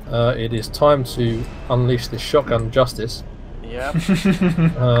here. It is time to unleash this shotgun justice. Yeah.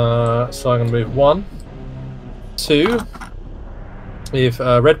 So I'm going to move 1, 2. If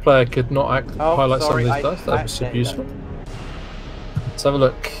a red player could not highlight sorry, some of these dice, that would be super there you useful. Let's have a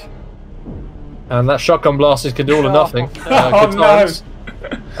look. And that shotgun blast can do all or nothing. Oh, Good no. times.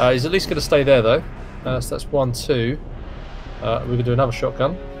 He's at least going to stay there though. So that's 1, 2. We're going to do another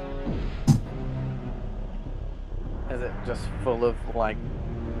shotgun. Is it just full of, like,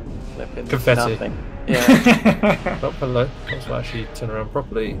 flipping Confetti. nothing? Yeah. Oh, hello. Let's actually turn around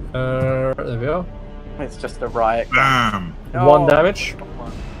properly. There we are. It's just a riot. Bam. 1 damage. Come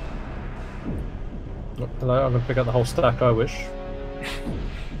on. Oh, hello, I'm going to pick up the whole stack, I wish.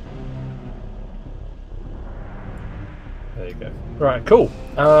 There you go. Right, cool.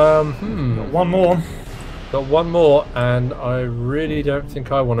 One more. Got 1 more, and I really don't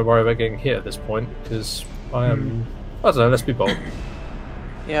think I want to worry about getting hit at this point, because I am... I don't know, let's be bold.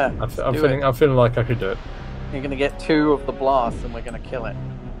 Yeah. I'm feeling like I could do it. You're gonna get 2 of the blasts and we're gonna kill it.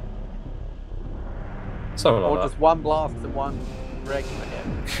 Something Or like just 1 blast and 1 regular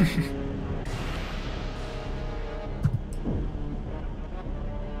hit.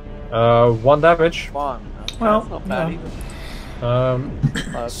 that. 1 damage. 1. Okay, Well, that's not bad yeah.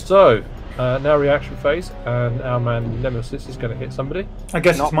 either. So, now reaction phase, and our man Nemesis is going to hit somebody. I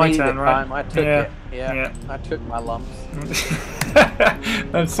guess Not it's my me turn, this right? time. I took Yeah. it. Yeah. I took my lumps.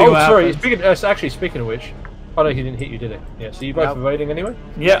 Let's see Oh, what sorry. happens. Speaking of which, oh no, he didn't hit you, did he? Yeah. So you both Nope. evading anyway.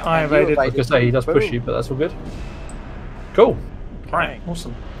 Yeah, I And you evaded. I was going to say he does push Boom. you, but that's all good. Cool. Right,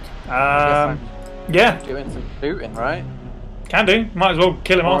 awesome. I Yeah, guess I'm doing some shooting, right? can do. Might as well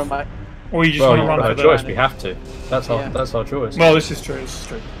kill him Or off. am I... Or you just Well, want to run no for the... choice. We have to. That's our Yeah. that's our choice. Well, this is true, this is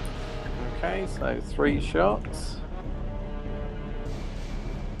true. Okay, so 3 shots.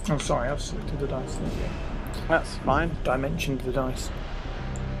 Oh, sorry, I've selected the dice. There we go. That's fine. Dimensioned the dice.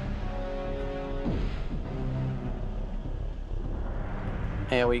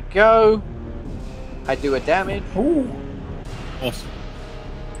 Here we go. I do a damage, Ooh. Awesome.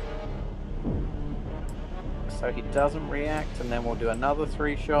 so he doesn't react, and then we'll do another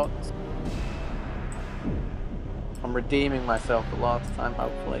 3 shots. I'm redeeming myself the last time,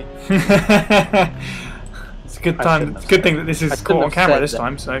 hopefully. It's a good I time. shouldn't It's a have good thing that this I is shouldn't caught on have camera said this that.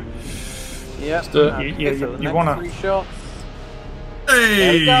 time, so... Yep. do it. Okay, You- so the you next wanna- 3 shots.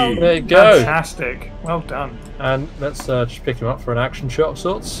 Hey! There There you go. Fantastic. Well done. And let's just pick him up for an action shot of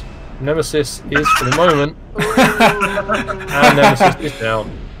sorts. Nemesis is for the moment, and Nemesis is down.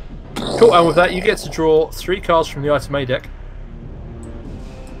 Cool. And with that, you get to draw 3 cards from the item A deck.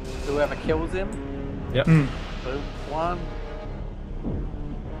 Whoever kills him. Yep. Mm. So 1,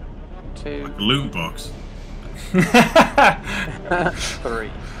 2, Loot box. 3.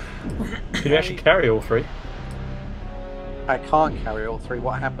 Can you actually carry all 3? I can't carry all 3.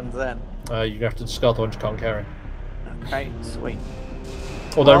 What happens then? You have to discard the ones you can't carry. Okay, sweet.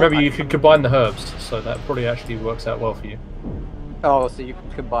 Although Well, remember, I- you can combine the herbs, so that probably actually works out well for you. Oh, so you can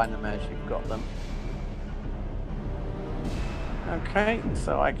combine them as you've got them. Okay,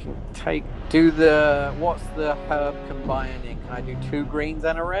 so I can what's the herb combining? Can I do 2 greens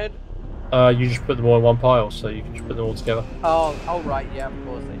and a red? You just put them all in one pile, so you can just put them all together. Oh right, yeah, of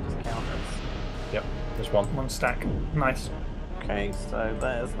course, they just count as. Yep, there's one. One stack. Nice. Okay, so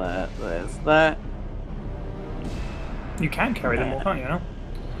there's that. You can carry them all, can't you? No?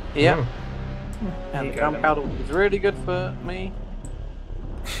 Yep, Mm. There and you the go, then. gunpowder is really good for me.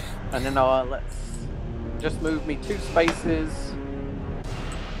 And then let's just move me 2 spaces.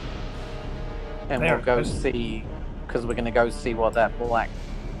 And There we'll go it goes. see, because we're going to go see what that black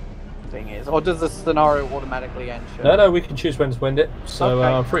ending is, or does the scenario automatically end? No, we can choose when to end it. So Okay.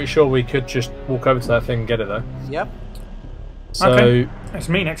 I'm pretty sure we could just walk over to that thing and get it though. Yep. So Okay. It's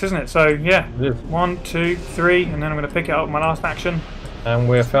me next, isn't it? So yeah, it is. 1, 2, 3, and then I'm going to pick it up with my last action. And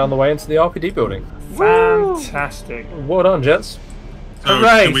we're found the way into the RPD building. Fantastic! Well done, gents. So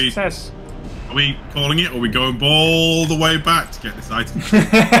Hooray! do we, Success. are we calling it, or are we going all the way back to get this item?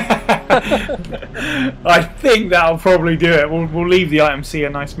 I think that'll probably do it. We'll leave the item C a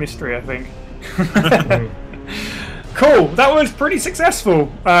nice mystery, I think. Cool. That was pretty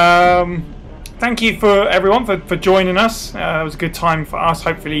successful. Thank you for everyone for joining us. It was a good time for us.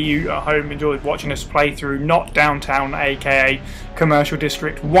 Hopefully you at home enjoyed watching us play through Not Downtown, aka Commercial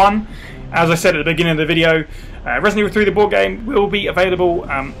District 1. As I said at the beginning of the video, Resident Evil 3 the board game will be available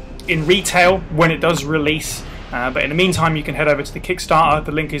in retail when it does release. But in the meantime, you can head over to the Kickstarter.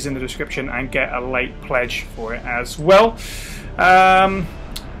 The link is in the description, and get a late pledge for it as well.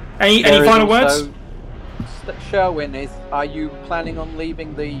 Any final words? Sherwin, are you planning on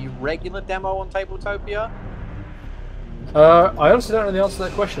leaving the regular demo on Tabletopia? I honestly don't know the answer to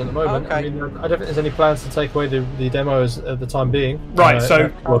that question at the moment. Okay. I mean, I don't think there's any plans to take away the demos at the time being. Right, so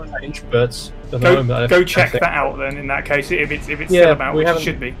that will change, but at the moment, I don't Go think- check that out then. In that case, if it's Yeah, still about, we which it haven't-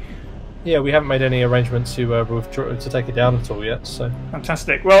 should be. Yeah, we haven't made any arrangements to take it down at all yet. So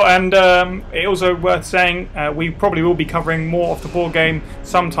Fantastic. Well, and it also worth saying we probably will be covering more of the board game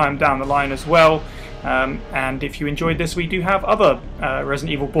sometime down the line as well. And if you enjoyed this, we do have other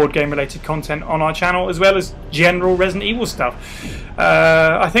Resident Evil board game related content on our channel, as well as general Resident Evil stuff.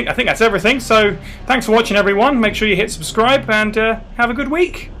 I think that's everything. So thanks for watching, everyone. Make sure you hit subscribe, and have a good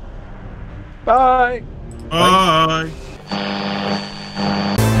week. Bye. Bye.